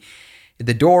 that's the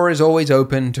door is always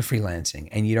open to freelancing,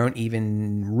 and you don't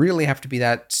even really have to be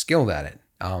that skilled at it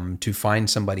to find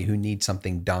somebody who needs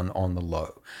something done on the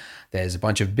low. There's a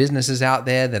bunch of businesses out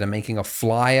there that are making a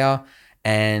flyer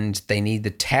and they need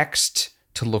the text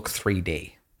to look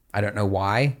 3D. I don't know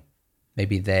why.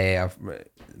 Maybe their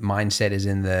mindset is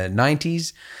in the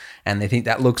 90s and they think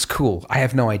that looks cool. I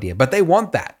have no idea, but they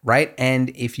want that, right? And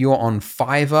if you're on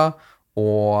Fiverr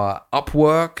or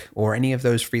Upwork or any of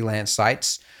those freelance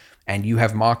sites and you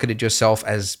have marketed yourself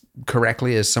as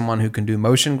correctly as someone who can do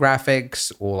motion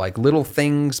graphics or like little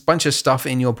things, bunch of stuff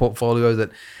in your portfolio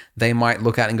that they might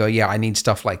look at and go, yeah, I need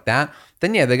stuff like that,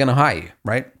 then yeah, they're going to hire you,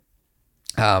 right?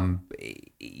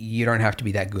 You don't have to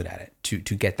be that good at it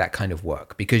to get that kind of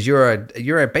work because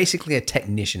you're basically a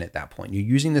technician at that point. You're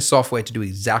using the software to do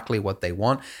exactly what they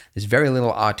want. There's very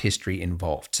little artistry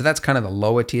involved. So that's kind of the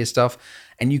lower tier stuff.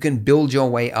 And you can build your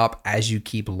way up as you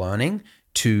keep learning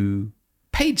to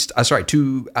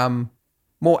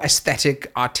more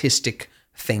aesthetic, artistic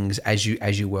things as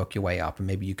you work your way up. And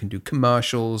maybe you can do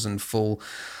commercials and full,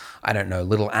 I don't know,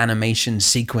 little animation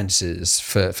sequences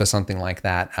for something like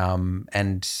that.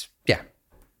 And yeah,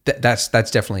 that's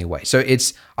definitely a way. So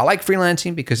I like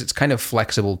freelancing because it's kind of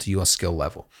flexible to your skill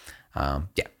level.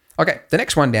 Yeah. Okay. The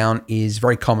next one down is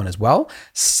very common as well.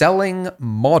 Selling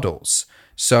models.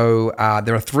 So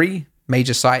there are 3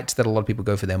 major sites that a lot of people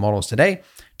go for their models today: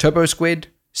 TurboSquid,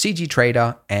 CG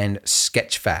Trader, and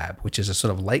Sketchfab, which is a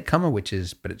sort of latecomer,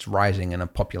 but it's rising in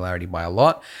popularity by a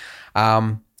lot.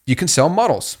 You can sell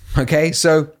models. Okay.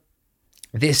 So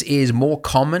this is more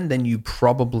common than you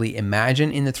probably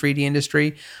imagine in the 3D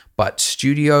industry, but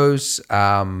studios,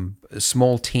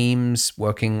 small teams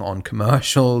working on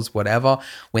commercials, whatever,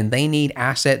 when they need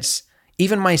assets,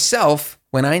 even myself,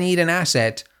 when I need an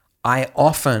asset, I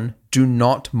often do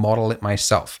not model it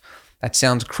myself. That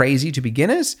sounds crazy to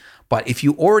beginners, but if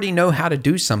you already know how to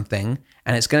do something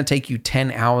and it's going to take you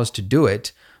 10 hours to do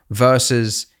it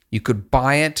versus you could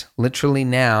buy it literally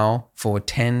now for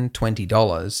 $10,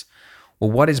 $20,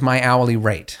 well, what is my hourly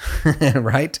rate,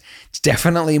 right? It's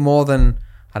definitely more than,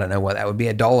 I don't know what that would be,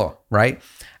 $1, right?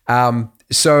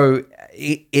 So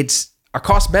it's a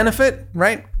cost benefit,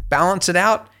 right? Balance it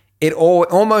out. It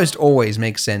almost always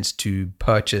makes sense to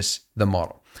purchase the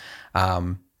model.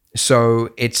 So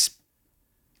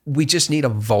we just need a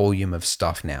volume of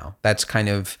stuff now. That's kind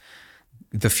of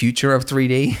the future of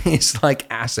 3D. It's like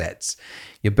assets.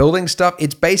 You're building stuff.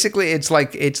 It's like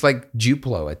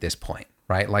Duplo at this point,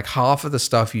 right? Like half of the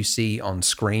stuff you see on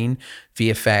screen,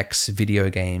 VFX,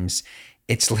 video games,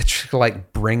 it's literally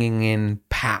like bringing in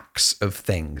packs of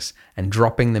things and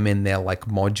dropping them in there like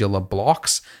modular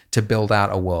blocks to build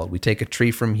out a world. We take a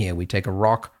tree from here. We take a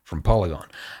rock from Polygon.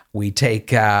 We take,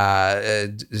 texture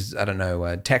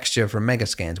from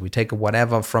Megascans. We take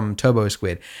whatever from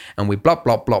TurboSquid and we blop,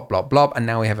 blop, blop, blop, blop. And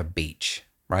now we have a beach,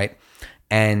 right?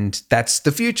 And that's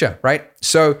the future, right?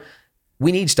 So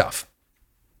we need stuff.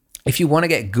 If you want to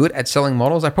get good at selling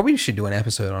models, I probably should do an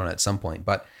episode on it at some point,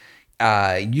 but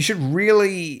you should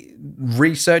really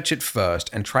research it first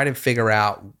and try to figure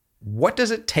out what does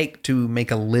it take to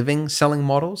make a living selling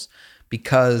models?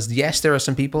 Because yes, there are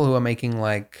some people who are making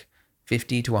like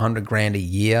 50 to 100 grand a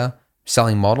year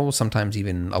selling models, sometimes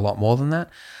even a lot more than that.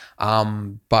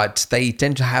 But they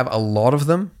tend to have a lot of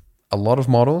them, a lot of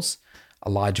models, a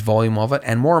large volume of it.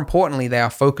 And more importantly, they are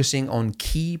focusing on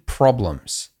key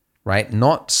problems, right?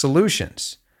 Not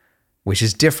solutions, which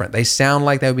is different. They sound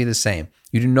like they would be the same.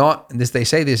 You do not, they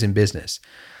say this in business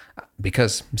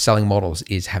because selling models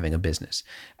is having a business.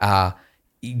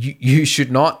 You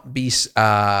should not be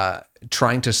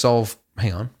trying to solve,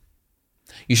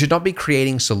 you should not be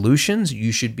creating solutions.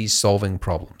 You should be solving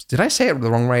problems. Did I say it the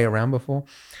wrong way around before?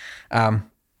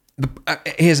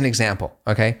 Here's an example,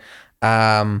 okay?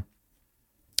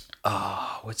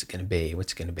 What's it going to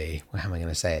be? How am I going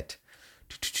to say it?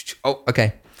 Oh,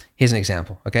 okay. Here's an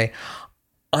example, okay?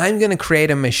 I'm going to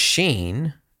create a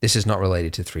machine. This is not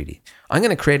related to 3D. I'm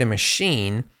going to create a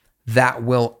machine that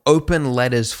will open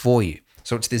letters for you.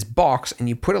 So it's this box, and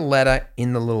you put a letter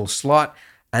in the little slot,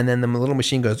 and then the little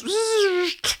machine goes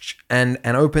and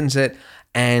opens it,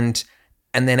 and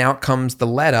then out comes the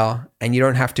letter, and you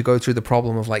don't have to go through the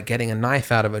problem of like getting a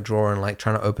knife out of a drawer and like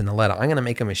trying to open the letter. I'm going to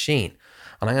make a machine,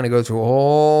 and I'm going to go through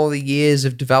all the years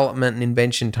of development and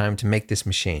invention time to make this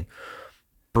machine,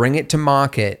 bring it to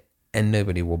market, and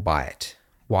nobody will buy it.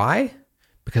 Why?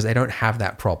 Because they don't have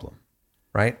that problem,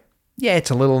 right? Yeah,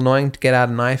 it's a little annoying to get out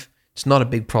a knife. It's not a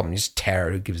big problem. You just tear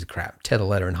it. Who gives a crap? Tear the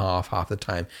letter in half the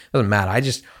time. It doesn't matter. I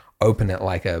just open it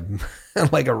like a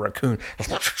like a raccoon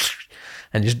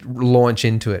and just launch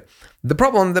into it. The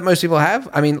problem that most people have,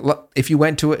 I mean, if you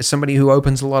went to somebody who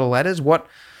opens a lot of letters, what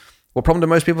problem do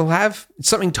most people have? It's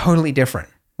something totally different,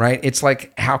 right? It's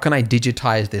like, how can I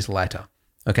digitize this letter?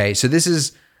 Okay, so this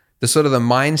is the sort of the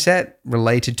mindset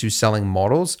related to selling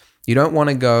models. You don't want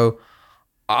to go,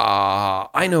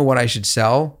 I know what I should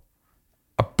sell.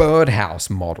 A birdhouse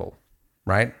model,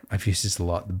 right? I've used this a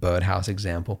lot, the birdhouse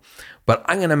example. But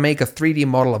I'm going to make a 3D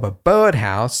model of a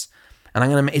birdhouse,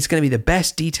 and it's going to be the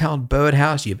best detailed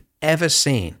birdhouse you've ever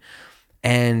seen.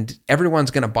 And everyone's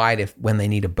going to buy it when they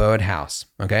need a birdhouse,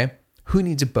 okay? Who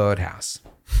needs a birdhouse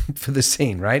for the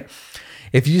scene, right?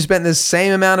 If you spend the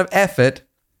same amount of effort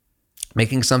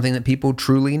making something that people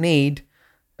truly need,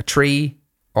 a tree,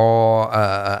 or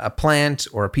a plant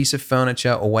or a piece of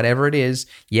furniture or whatever it is,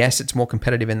 yes, it's more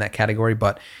competitive in that category,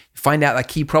 but find out the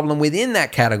key problem within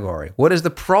that category. What is the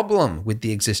problem with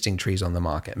the existing trees on the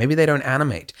market? Maybe they don't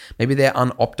animate. Maybe they're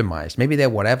unoptimized. Maybe they're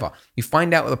whatever. You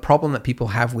find out the problem that people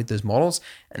have with those models,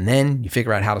 and then you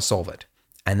figure out how to solve it.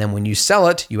 And then when you sell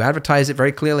it, you advertise it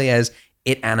very clearly as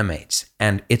it animates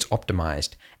and it's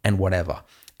optimized and whatever.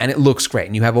 And it looks great.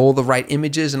 And you have all the right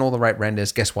images and all the right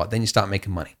renders. Guess what? Then you start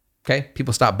making money. Okay,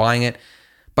 people start buying it.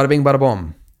 Bada bing, bada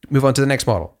boom. Move on to the next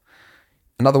model.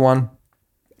 Another one,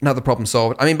 another problem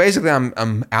solved. I mean, basically,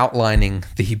 I'm outlining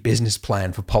the business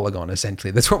plan for Polygon. Essentially,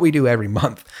 that's what we do every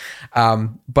month.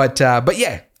 But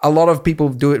yeah, a lot of people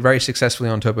do it very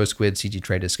successfully on TurboSquid, CG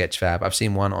Trader, Sketchfab. I've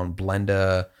seen one on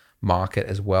Blender Market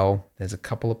as well. There's a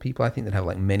couple of people I think that have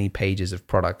like many pages of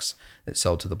products that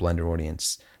sell to the Blender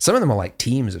audience. Some of them are like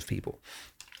teams of people.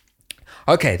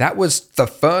 Okay, that was the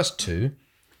first two.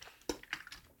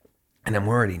 And I'm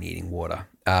already needing water.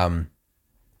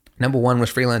 Number one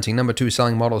was freelancing. Number two,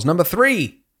 selling models. Number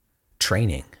three,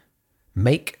 training.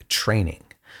 Make training.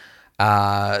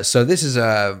 So this is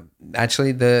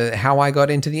actually how I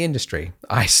got into the industry.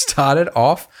 I started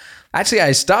off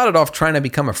trying to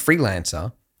become a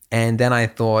freelancer. And then I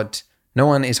thought, no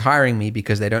one is hiring me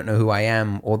because they don't know who I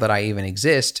am or that I even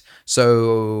exist.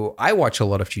 So I watch a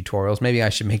lot of tutorials. Maybe I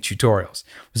should make tutorials.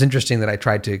 It was interesting that I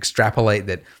tried to extrapolate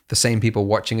that the same people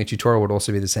watching a tutorial would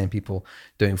also be the same people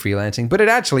doing freelancing. But it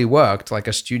actually worked. Like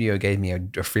a studio gave me a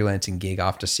freelancing gig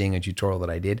after seeing a tutorial that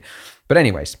I did. But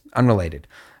anyways, unrelated.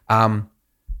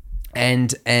 And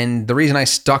the reason I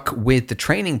stuck with the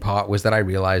training part was that I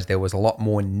realized there was a lot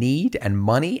more need and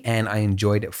money, and I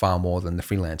enjoyed it far more than the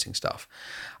freelancing stuff.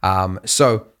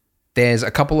 So there's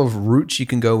a couple of routes you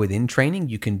can go within training.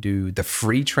 You can do the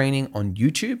free training on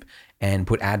YouTube and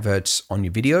put adverts on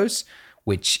your videos,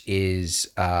 which is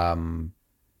people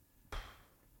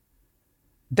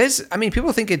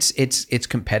think it's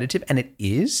competitive, and it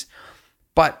is,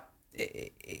 but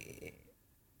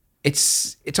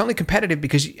it's only competitive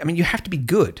because you have to be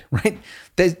good, right?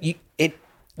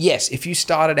 Yes, if you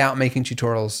started out making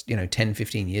tutorials, 10,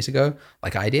 15 years ago,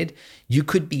 like I did, you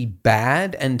could be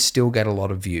bad and still get a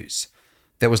lot of views.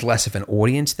 There was less of an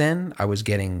audience then. I was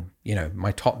getting,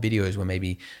 my top videos were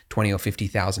maybe 20 or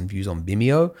 50,000 views on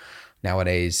Vimeo.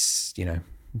 Nowadays,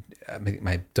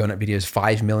 my donut video is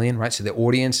 5 million, right? So the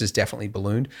audience has definitely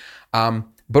ballooned.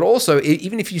 But also,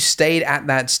 even if you stayed at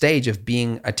that stage of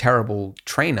being a terrible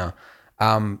trainer,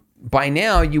 by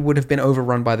now you would have been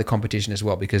overrun by the competition as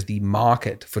well, because the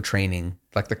market for training,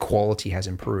 like the quality has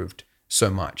improved so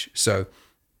much. So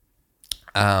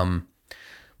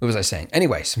What was I saying?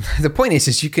 Anyways, the point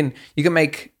is you can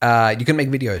make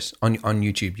videos on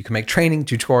YouTube. You can make training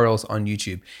tutorials on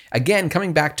YouTube. Again,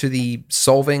 coming back to the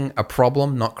solving a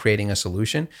problem, not creating a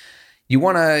solution. You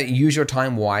want to use your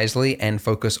time wisely and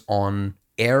focus on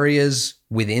areas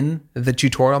within the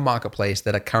tutorial marketplace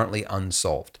that are currently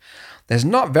unsolved. There's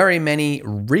not very many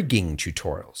rigging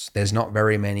tutorials. There's not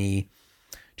very many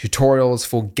tutorials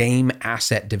for game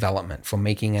asset development, for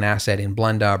making an asset in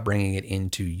Blender, bringing it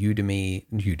into Unity,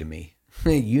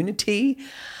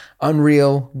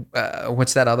 Unreal,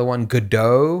 what's that other one?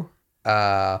 Godot,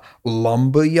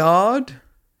 Lumberyard,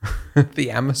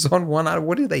 the Amazon one.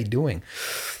 What are they doing?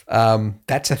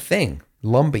 That's a thing,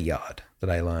 Lumberyard, that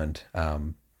I learned.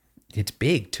 It's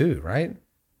big too, right?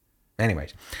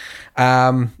 Anyways,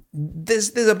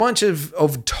 there's a bunch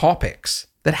of topics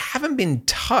that haven't been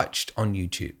touched on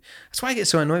YouTube. That's why I get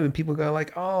so annoyed when people go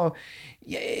like, oh,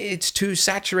 yeah, it's too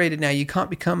saturated now. You can't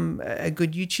become a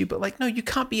good YouTuber. Like, no, you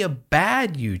can't be a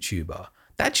bad YouTuber.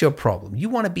 That's your problem. You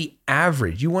want to be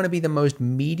average. You want to be the most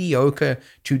mediocre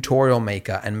tutorial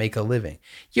maker and make a living.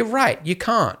 You're right. You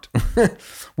can't.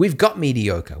 We've got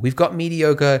mediocre. We've got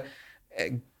mediocre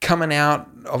coming out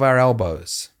of our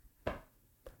elbows,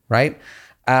 right?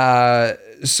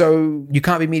 So you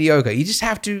can't be mediocre. You just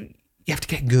have to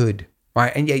get good,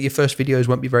 right? And yeah, your first videos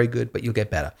won't be very good, but you'll get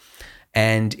better.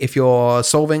 And if you're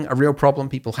solving a real problem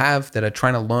people have that are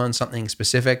trying to learn something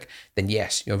specific, then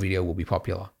yes, your video will be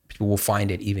popular. People will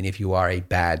find it even if you are a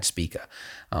bad speaker.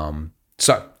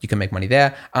 So you can make money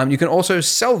there. You can also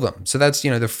sell them. So that's,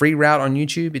 the free route on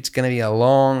YouTube. It's going to be a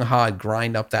long, hard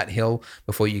grind up that hill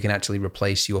before you can actually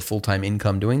replace your full-time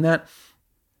income doing that.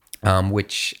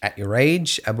 Which at your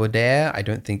age, Abodare, I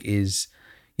don't think is...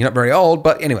 You're not very old,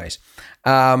 but anyways.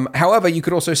 However, you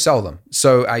could also sell them.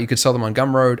 So you could sell them on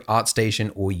Gumroad,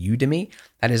 ArtStation, or Udemy.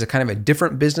 That is a kind of a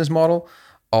different business model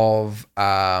of,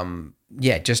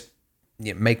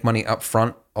 make money up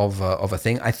front of a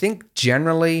thing. I think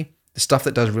generally the stuff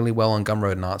that does really well on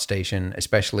Gumroad and ArtStation,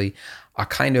 especially, are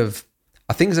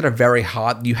things that are very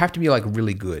hard. You have to be like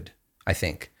really good, I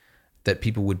think, that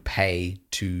people would pay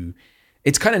to.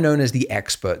 It's kind of known as the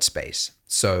expert space.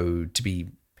 So to be.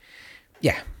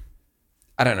 Yeah,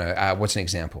 I don't know. What's an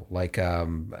example? Like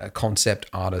a concept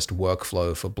artist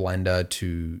workflow for Blender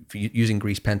for using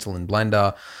grease pencil in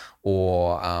Blender,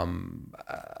 or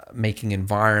making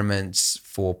environments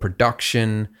for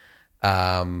production,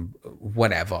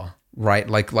 whatever, right?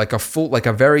 Like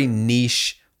a very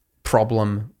niche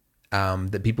problem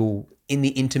that people in the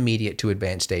intermediate to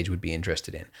advanced stage would be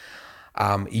interested in.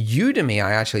 Udemy,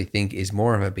 I actually think, is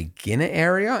more of a beginner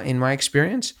area in my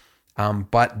experience.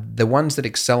 But the ones that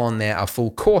excel on there are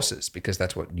full courses, because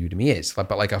that's what Udemy is.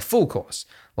 But like a full course,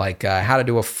 like how to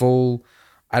do a full,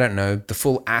 the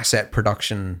full asset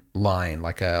production line,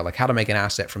 like how to make an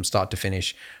asset from start to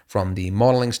finish, from the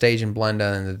modeling stage in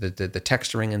Blender and the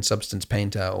texturing in Substance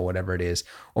Painter or whatever it is.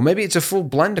 Or maybe it's a full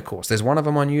Blender course. There's one of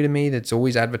them on Udemy that's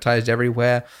always advertised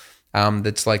everywhere.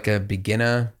 That's like a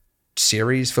beginner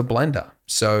series for Blender.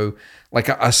 So like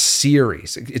a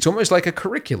series, it's almost like a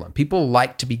curriculum. People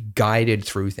like to be guided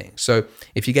through things. So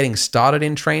if you're getting started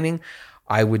in training,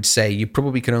 I would say you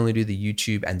probably can only do the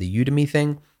YouTube and the Udemy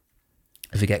thing.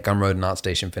 Forget Gumroad and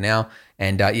ArtStation for now.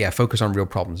 And focus on real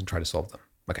problems and try to solve them.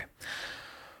 Okay.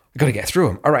 I got to get through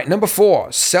them. All right. Number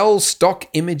 4, sell stock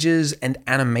images and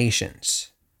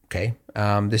animations. Okay.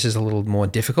 This is a little more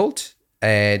difficult.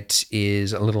 It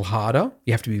is a little harder.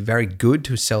 You have to be very good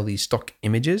to sell these stock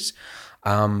images.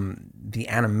 The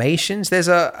animations, there's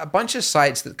a bunch of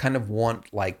sites that kind of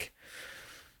want like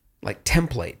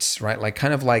templates, right? Like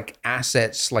kind of like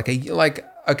assets,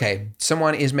 okay,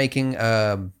 someone is making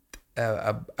a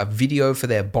video for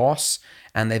their boss,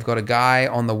 and they've got a guy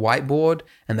on the whiteboard,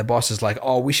 and the boss is like,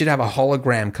 oh, we should have a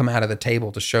hologram come out of the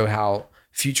table to show how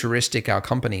futuristic our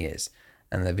company is.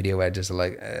 And the video editors are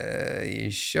like,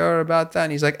 you sure about that?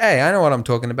 And he's like, hey, I know what I'm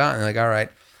talking about. And they're like, all right.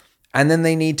 And then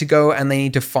they need to go and they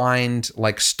need to find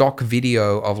like stock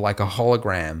video of like a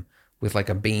hologram with like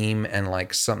a beam and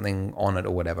like something on it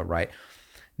or whatever, right?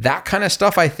 That kind of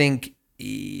stuff, I think,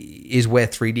 is where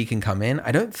 3D can come in.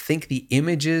 I don't think the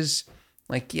images,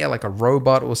 like a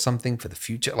robot or something for the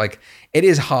future, like it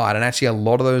is hard. And actually a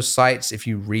lot of those sites, if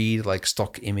you read like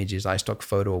stock images, iStock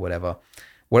photo or whatever,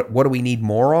 what do we need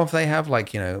more of? They have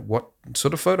like, what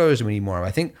sort of photos do we need more of?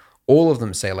 I think all of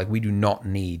them say like, we do not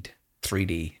need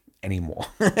 3D anymore.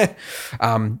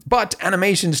 But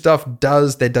animation stuff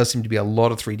there does seem to be a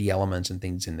lot of 3D elements and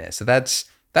things in there. So that's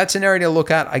an area to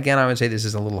look at. Again, I would say this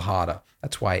is a little harder.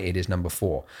 That's why it is number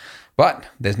 4. But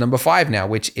there's number 5 now,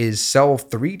 which is sell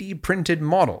 3D printed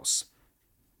models.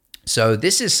 So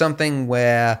this is something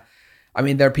where, I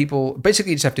mean, there are people,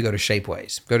 basically you just have to go to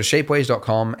Shapeways. Go to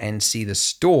shapeways.com and see the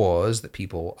stores that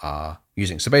people are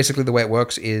using. So basically the way it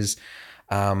works is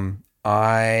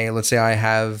let's say I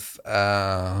have,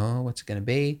 what's it going to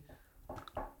be?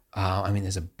 I mean,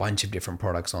 there's a bunch of different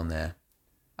products on there.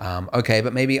 Okay,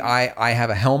 but maybe I have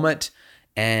a helmet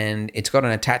and it's got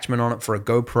an attachment on it for a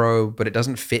GoPro, but it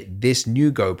doesn't fit this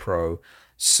new GoPro.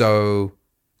 So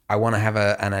I want to have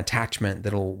an attachment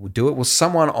that'll do it. Well,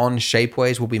 someone on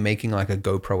Shapeways will be making like a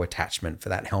GoPro attachment for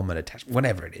that helmet attachment,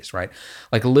 whatever it is, right?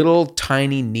 Like little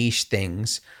tiny niche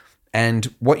things. And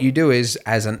what you do is,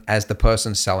 as the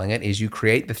person selling it, is you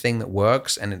create the thing that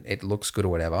works and it looks good or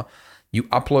whatever. You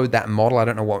upload that model. I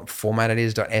don't know what format it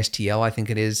is, .stl, I think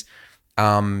it is,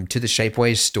 to the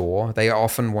Shapeways store. They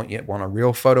often want a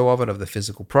real photo of it, of the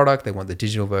physical product. They want the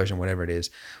digital version, whatever it is.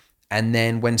 And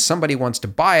then when somebody wants to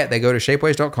buy it, they go to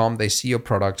shapeways.com, they see your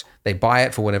product, they buy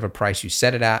it for whatever price you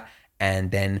set it at,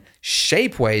 and then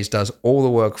Shapeways does all the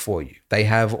work for you. They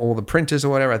have all the printers or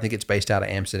whatever. I think it's based out of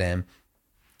Amsterdam.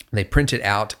 They print it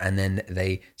out and then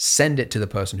they send it to the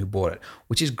person who bought it,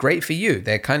 which is great for you.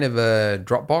 They're kind of a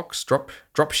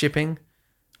drop shipping,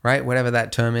 right? Whatever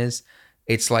that term is.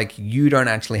 It's like you don't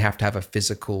actually have to have a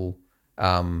physical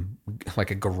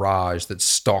like a garage that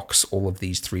stocks all of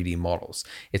these 3D models.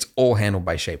 It's all handled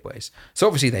by Shapeways. So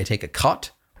obviously they take a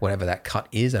cut, whatever that cut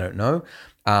is, I don't know,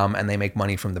 and they make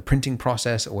money from the printing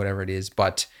process or whatever it is,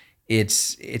 but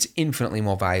it's infinitely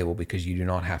more valuable because you do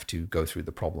not have to go through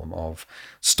the problem of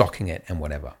stocking it and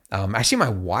whatever. Actually, my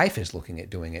wife is looking at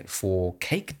doing it for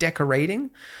cake decorating.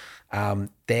 There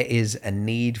is a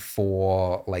need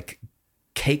for like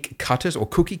cake cutters or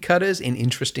cookie cutters in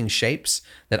interesting shapes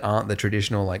that aren't the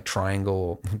traditional like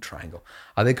triangle.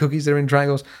 Are there cookies that are in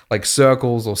triangles? Like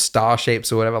circles or star shapes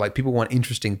or whatever. Like people want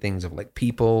interesting things of like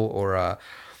people or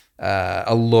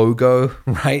a logo,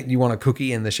 right? You want a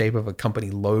cookie in the shape of a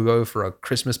company logo for a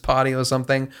Christmas party or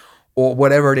something, or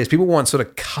whatever it is. People want sort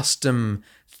of custom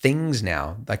things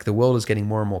now. Like the world is getting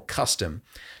more and more custom.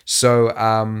 So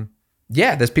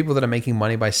yeah, there's people that are making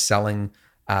money by selling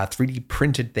 3D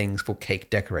printed things for cake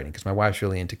decorating, because my wife's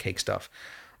really into cake stuff.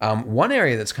 One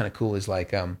area that's kind of cool is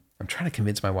like, I'm trying to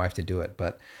convince my wife to do it,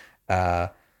 but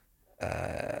like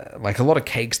a lot of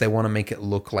cakes, they want to make it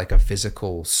look like a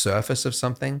physical surface of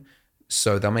something.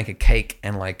 So they'll make a cake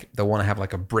and like they'll want to have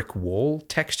like a brick wall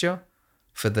texture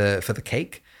for the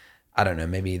cake. I don't know,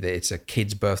 maybe it's a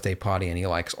kid's birthday party and he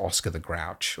likes Oscar the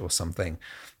Grouch or something.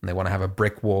 And they want to have a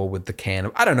brick wall with the can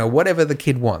of, I don't know, whatever the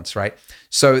kid wants, right?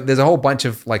 So there's a whole bunch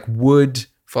of like wood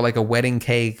for like a wedding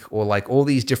cake or like all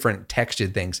these different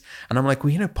textured things. And I'm like,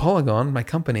 well, Polygon, my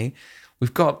company,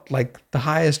 we've got like the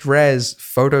highest res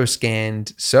photo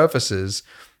scanned surfaces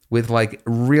with like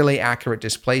really accurate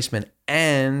displacement,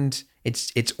 and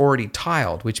it's already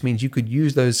tiled, which means you could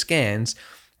use those scans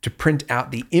to print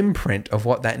out the imprint of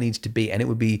what that needs to be. And it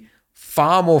would be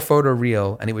far more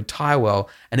photoreal and it would tie well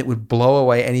and it would blow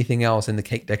away anything else in the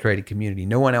cake decorating community.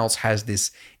 No one else has this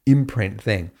imprint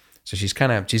thing. So she's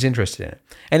interested in it.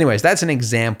 Anyways, that's an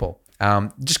example.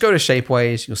 Just go to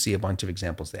Shapeways. You'll see a bunch of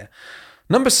examples there.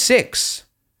 Number 6,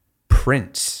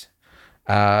 prints.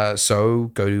 So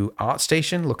go to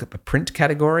ArtStation, look at the print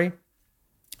category.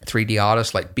 3D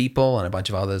artists like Beeple and a bunch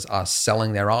of others are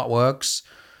selling their artworks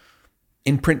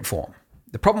in print form.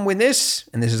 The problem with this,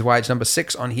 and this is why it's number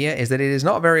 6 on here, is that it is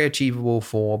not very achievable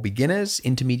for beginners,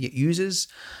 intermediate users,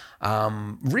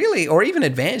 really, or even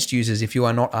advanced users if you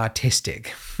are not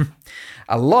artistic.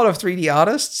 A lot of 3D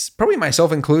artists, probably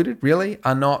myself included, really,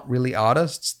 are not really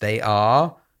artists. They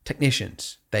are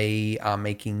technicians. They are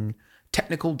making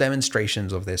technical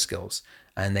demonstrations of their skills,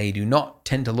 and they do not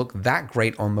tend to look that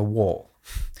great on the wall.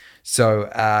 So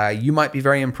you might be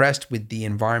very impressed with the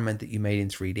environment that you made in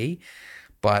 3D,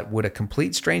 but would a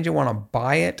complete stranger want to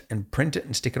buy it and print it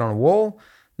and stick it on a wall?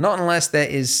 Not unless there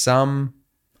is some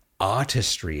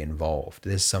artistry involved.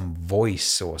 There's some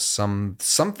voice or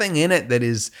something in it that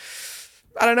is,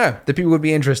 I don't know, that people would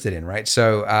be interested in, right?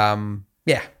 So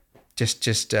yeah,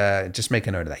 just make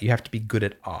a note of that. You have to be good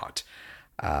at art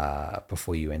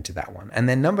before you enter that one. And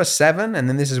then number 7, and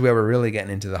then this is where we're really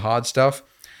getting into the hard stuff,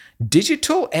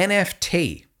 digital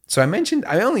NFT. So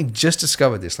I only just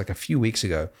discovered this like a few weeks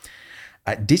ago.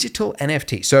 Digital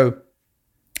NFT. So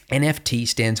NFT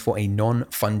stands for a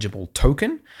non-fungible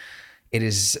token. It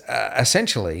is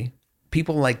essentially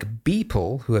people like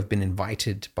Beeple, who have been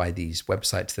invited by these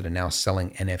websites that are now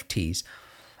selling NFTs,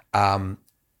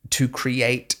 to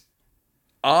create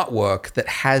artwork that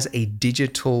has a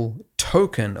digital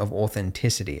token of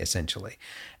authenticity, essentially.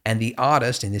 And the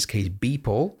artist, in this case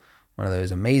Beeple, one of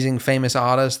those amazing famous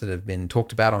artists that have been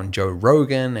talked about on Joe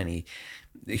Rogan, and he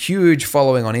huge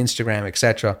following on Instagram,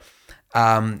 etc.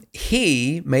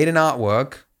 He made an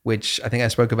artwork, which I think I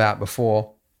spoke about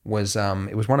before, was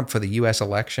it was one for the US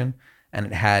election, and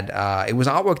it had it was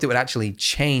artwork that would actually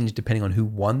change depending on who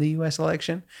won the US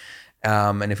election.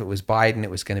 And if it was Biden,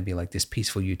 it was going to be like this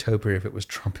peaceful utopia. If it was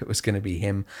Trump, it was going to be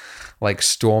him like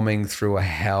storming through a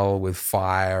hell with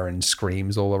fire and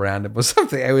screams all around him or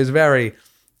something. It was very,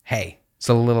 hey, it's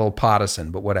a little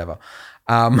partisan, but whatever.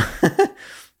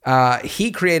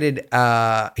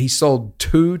 He sold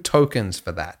 2 tokens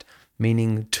for that,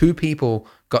 meaning 2 people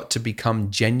got to become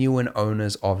genuine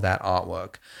owners of that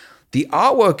artwork. The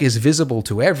artwork is visible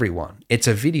to everyone. It's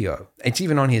a video. It's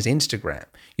even on his Instagram.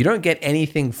 You don't get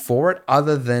anything for it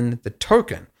other than the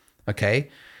token, okay?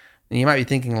 And you might be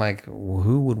thinking like, well,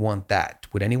 who would want that?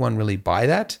 Would anyone really buy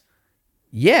that?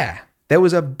 Yeah, there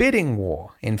was a bidding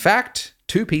war. In fact,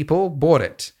 2 people bought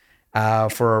it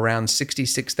for around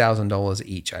 $66,000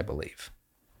 each, I believe.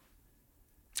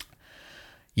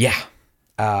 Yeah,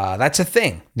 that's a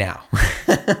thing now.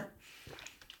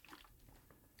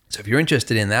 So if you're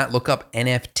interested in that, look up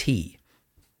NFT,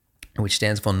 which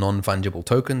stands for non-fungible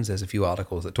tokens. There's a few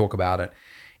articles that talk about it.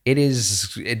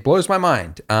 It blows my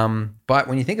mind. But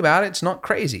when you think about it, it's not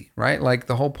crazy, right? Like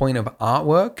the whole point of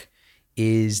artwork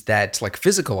is that, like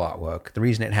physical artwork, the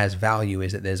reason it has value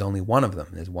is that there's only one of them.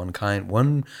 There's one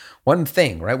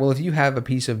thing, right? Well, if you have a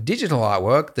piece of digital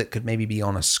artwork that could maybe be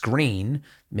on a screen,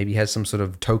 maybe has some sort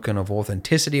of token of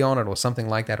authenticity on it or something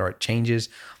like that, or it changes.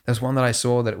 There's one that I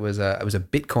saw that it was a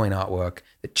Bitcoin artwork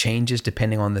that changes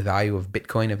depending on the value of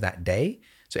Bitcoin of that day.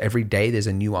 So every day there's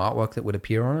a new artwork that would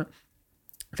appear on it.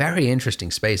 Very interesting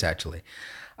space, actually.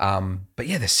 But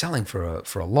yeah, they're selling for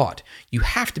a lot. You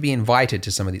have to be invited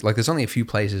to some of these. Like, there's only a few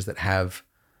places that have.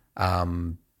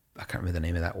 I can't remember the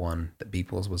name of that one that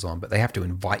Beeples was on, but they have to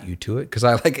invite you to it. Because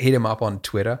I like hit him up on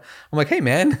Twitter. I'm like, hey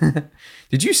man,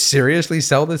 did you seriously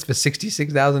sell this for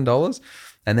 $66,000?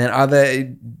 And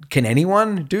then can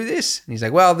anyone do this? And he's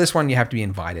like, well, this one you have to be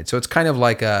invited. So it's kind of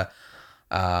like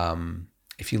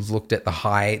if you looked at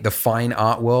the fine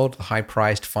art world, the high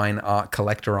priced fine art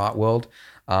collector art world.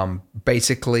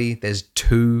 Basically, there's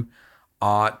 2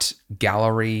 art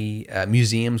gallery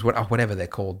museums, whatever they're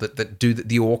called, that do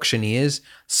the auctioneers,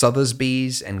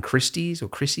 Sotheby's and Christie's,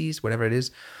 whatever it is,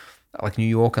 like New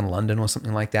York and London or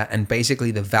something like that. And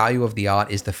basically, the value of the art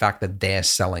is the fact that they're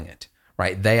selling it,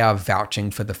 right? They are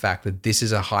vouching for the fact that this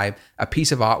is a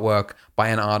piece of artwork by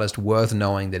an artist worth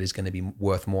knowing that is going to be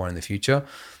worth more in the future.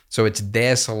 So it's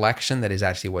their selection that is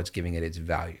actually what's giving it its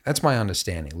value. That's my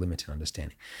understanding, limited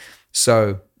understanding.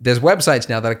 So there's websites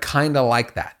now that are kind of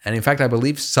like that. And in fact, I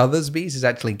believe Sotheby's is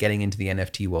actually getting into the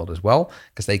NFT world as well,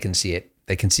 because they can see it.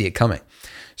 They can see it coming.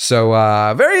 So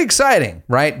very exciting,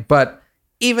 right? But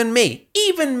even me,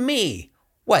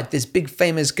 what, this big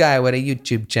famous guy with a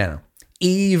YouTube channel,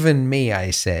 even me,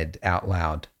 I said out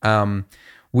loud,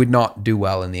 would not do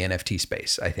well in the NFT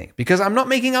space, I think, because I'm not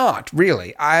making art,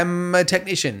 really. I'm a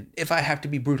technician. If I have to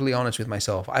be brutally honest with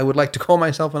myself, I would like to call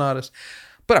myself an artist,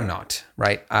 but I'm not,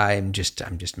 right? I'm just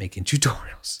making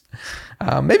tutorials.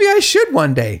 Maybe I should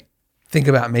one day think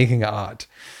about making art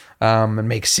and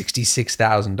make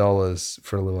 $66,000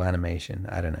 for a little animation.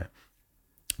 I don't know.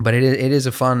 But it is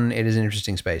an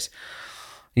interesting space.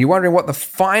 You're wondering what the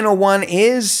final one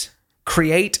is?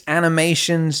 Create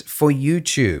animations for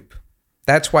YouTube.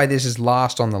 That's why this is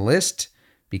last on the list,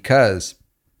 because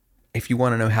if you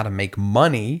want to know how to make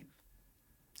money,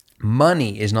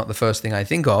 money is not the first thing I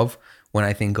think of when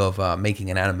I think of making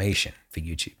an animation for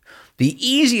YouTube. The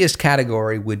easiest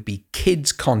category would be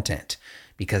kids content,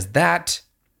 because that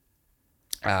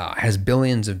has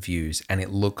billions of views and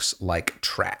it looks like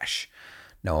trash.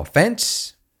 No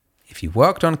offense if you've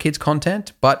worked on kids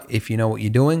content, but if you know what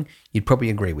you're doing, you'd probably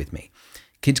agree with me.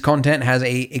 Kids content has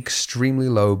a extremely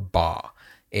low bar.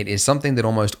 It is something that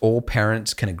almost all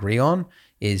parents can agree on,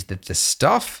 is that the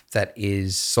stuff that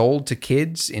is sold to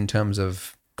kids in terms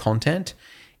of content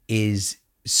is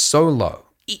so low.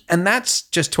 And that's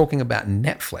just talking about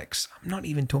Netflix. I'm not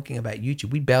even talking about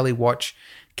YouTube. We barely watch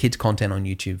kids content on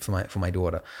YouTube for my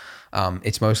daughter.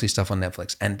 It's mostly stuff on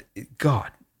Netflix. And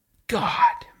God,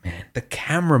 man, the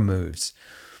camera moves.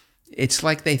 It's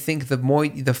like they think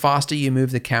the faster you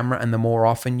move the camera and the more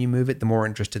often you move it, the more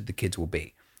interested the kids will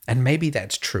be. And maybe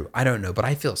that's true. I don't know, but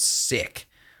I feel sick.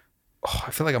 Oh,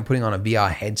 I feel like I'm putting on a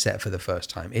VR headset for the first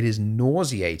time. It is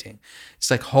nauseating. It's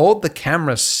like, hold the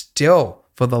camera still,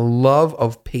 for the love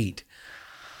of Pete.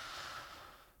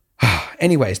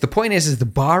 Anyways, the point is the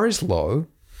bar is low.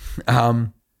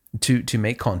 to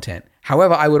make content.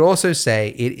 However, I would also say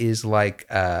it is like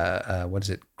what is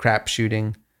it? Crap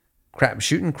shooting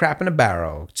crap in a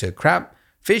barrel. To crap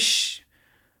fish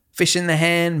in the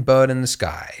hand, bird in the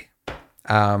sky.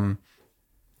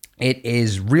 It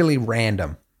is really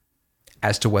random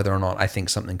as to whether or not I think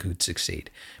something could succeed,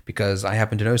 because I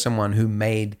happen to know someone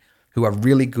who are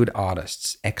really good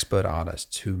artists, expert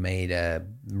artists, who made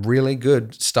really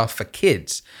good stuff for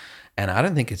kids. And I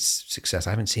don't think it's success. I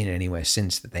haven't seen it anywhere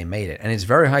since that they made it. And it's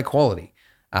very high quality,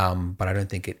 but I don't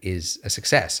think it is a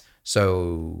success.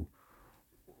 So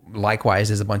likewise,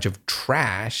 there's a bunch of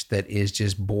trash that is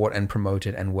just bought and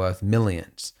promoted and worth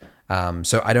millions.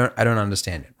 So I don't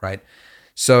understand it, right?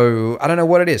 So I don't know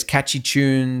what it is. Catchy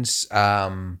tunes,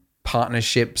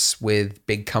 partnerships with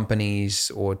big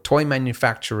companies or toy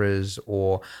manufacturers,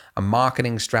 or a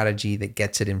marketing strategy that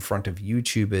gets it in front of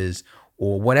YouTubers,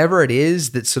 or whatever it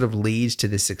is that sort of leads to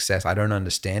this success. I don't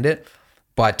understand it,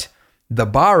 but the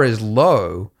bar is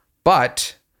low,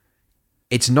 but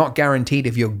it's not guaranteed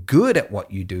if you're good at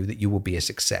what you do that you will be a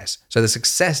success. So the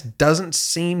success doesn't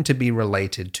seem to be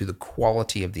related to the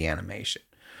quality of the animation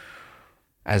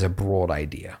as a broad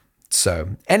idea. So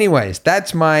anyways,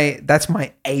 that's my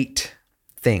 8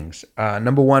 things.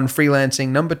 Number 1, freelancing.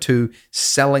 Number 2,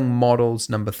 selling models.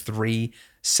 Number 3,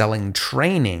 selling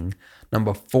training.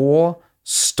 Number 4,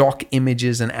 stock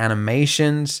images and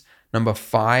animations. Number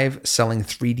 5, selling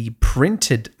 3D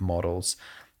printed models.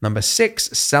 Number 6,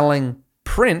 selling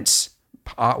prints,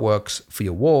 artworks for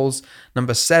your walls.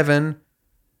 Number 7,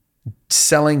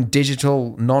 selling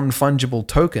digital non-fungible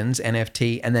tokens,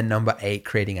 NFT. And then number 8,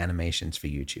 creating animations for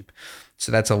YouTube.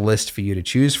 So that's a list for you to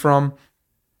choose from.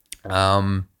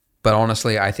 But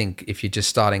honestly, I think if you're just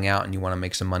starting out and you want to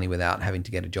make some money without having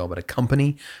to get a job at a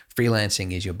company,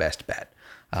 freelancing is your best bet.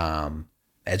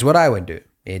 That's what I would do.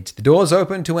 The door's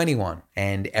open to anyone,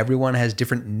 and everyone has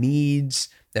different needs.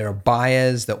 There are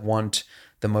buyers that want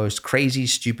the most crazy,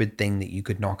 stupid thing that you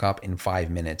could knock up in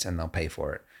 5 minutes, and they'll pay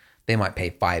for it. They might pay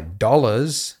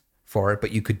 $5 for it,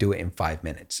 but you could do it in 5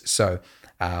 minutes. So,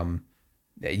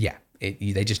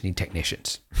 they just need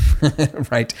technicians,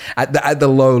 right? At the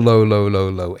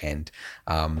low end,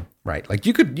 right? Like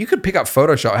you could pick up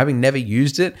Photoshop, having never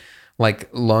used it, like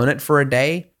learn it for a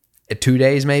day, 2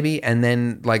 days maybe, and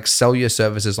then like sell your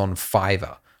services on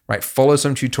Fiverr, right? Follow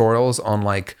some tutorials on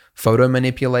like photo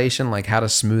manipulation, like how to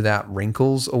smooth out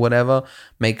wrinkles or whatever,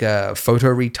 make a photo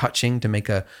retouching to make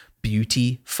a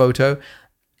beauty photo.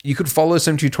 You could follow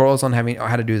some tutorials on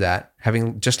how to do that,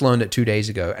 having just learned it 2 days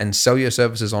ago, and sell your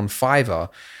services on Fiverr,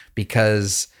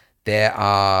 because there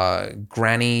are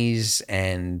grannies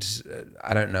and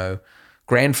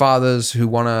grandfathers who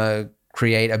want to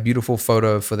create a beautiful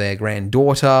photo for their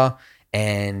granddaughter,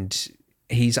 and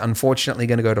he's unfortunately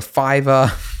going to go to Fiverr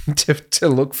to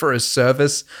look for a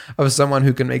service of someone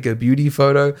who can make a beauty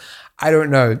photo. I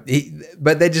don't know,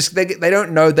 but they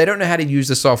don't know. They don't know how to use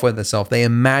the software themselves. They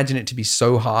imagine it to be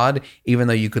so hard, even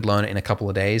though you could learn it in a couple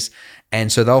of days.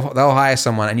 And so they'll hire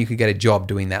someone, and you could get a job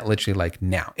doing that literally like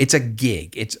now. It's a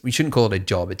gig. We shouldn't call it a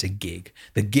job. It's a gig.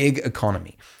 The gig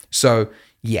economy. So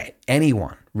yeah,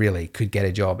 anyone really could get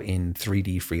a job in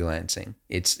 3D freelancing.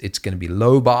 It's going to be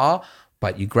low bar,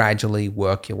 but you gradually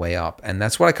work your way up, and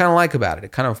that's what I kind of like about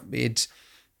it.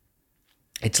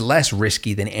 It's less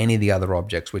risky than any of the other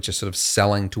objects, which are sort of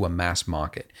selling to a mass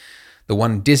market. The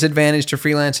one disadvantage to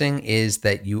freelancing is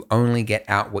that you only get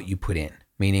out what you put in,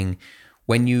 meaning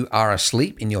when you are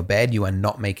asleep in your bed, you are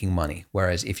not making money.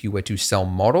 Whereas if you were to sell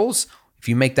models, if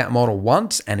you make that model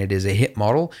once and it is a hit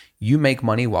model, you make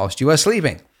money whilst you are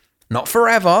sleeping. Not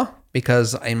forever,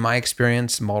 because in my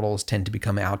experience, models tend to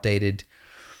become outdated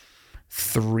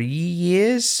 3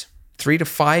 to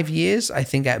 5 years, I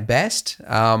think at best.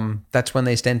 That's when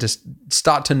they tend to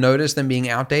start to notice them being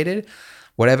outdated.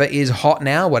 Whatever is hot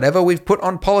now, whatever we've put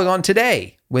on Polygon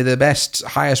today with the best,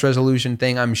 highest resolution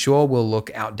thing, I'm sure will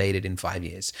look outdated in 5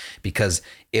 years, because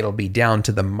it'll be down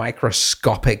to the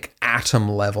microscopic atom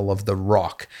level of the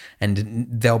rock, and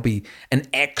there'll be an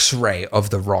X-ray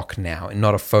of the rock now and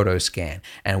not a photo scan,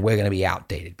 and we're going to be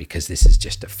outdated because this is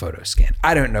just a photo scan.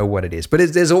 I don't know what it is, but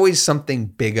there's always something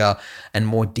bigger and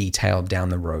more detailed down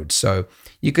the road. So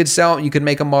you could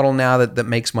make a model now that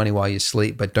makes money while you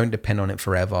sleep, but don't depend on it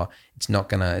forever.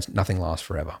 Nothing lasts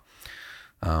forever.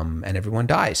 And everyone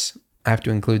dies. I have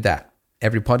to include that.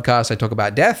 Every podcast I talk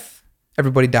about death,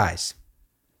 everybody dies.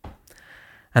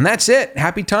 And that's it.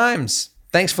 Happy times.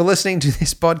 Thanks for listening to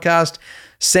this podcast.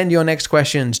 Send your next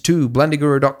questions to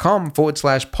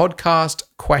blenderguru.com/podcast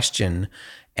question.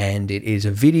 And it is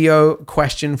a video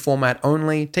question format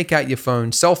only. Take out your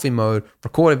phone, selfie mode,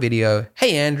 record a video.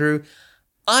 Hey, Andrew,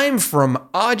 I'm from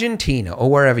Argentina,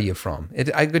 or wherever you're from.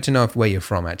 Good to know where you're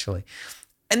from, actually.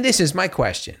 And this is my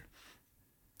question.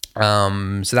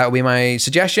 So that would be my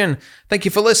suggestion. Thank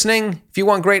you for listening. If you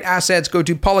want great assets, go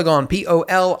to Polygon,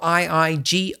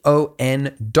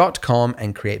 POLIIGON.com,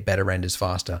 and create better renders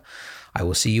faster. I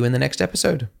will see you in the next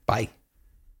episode. Bye.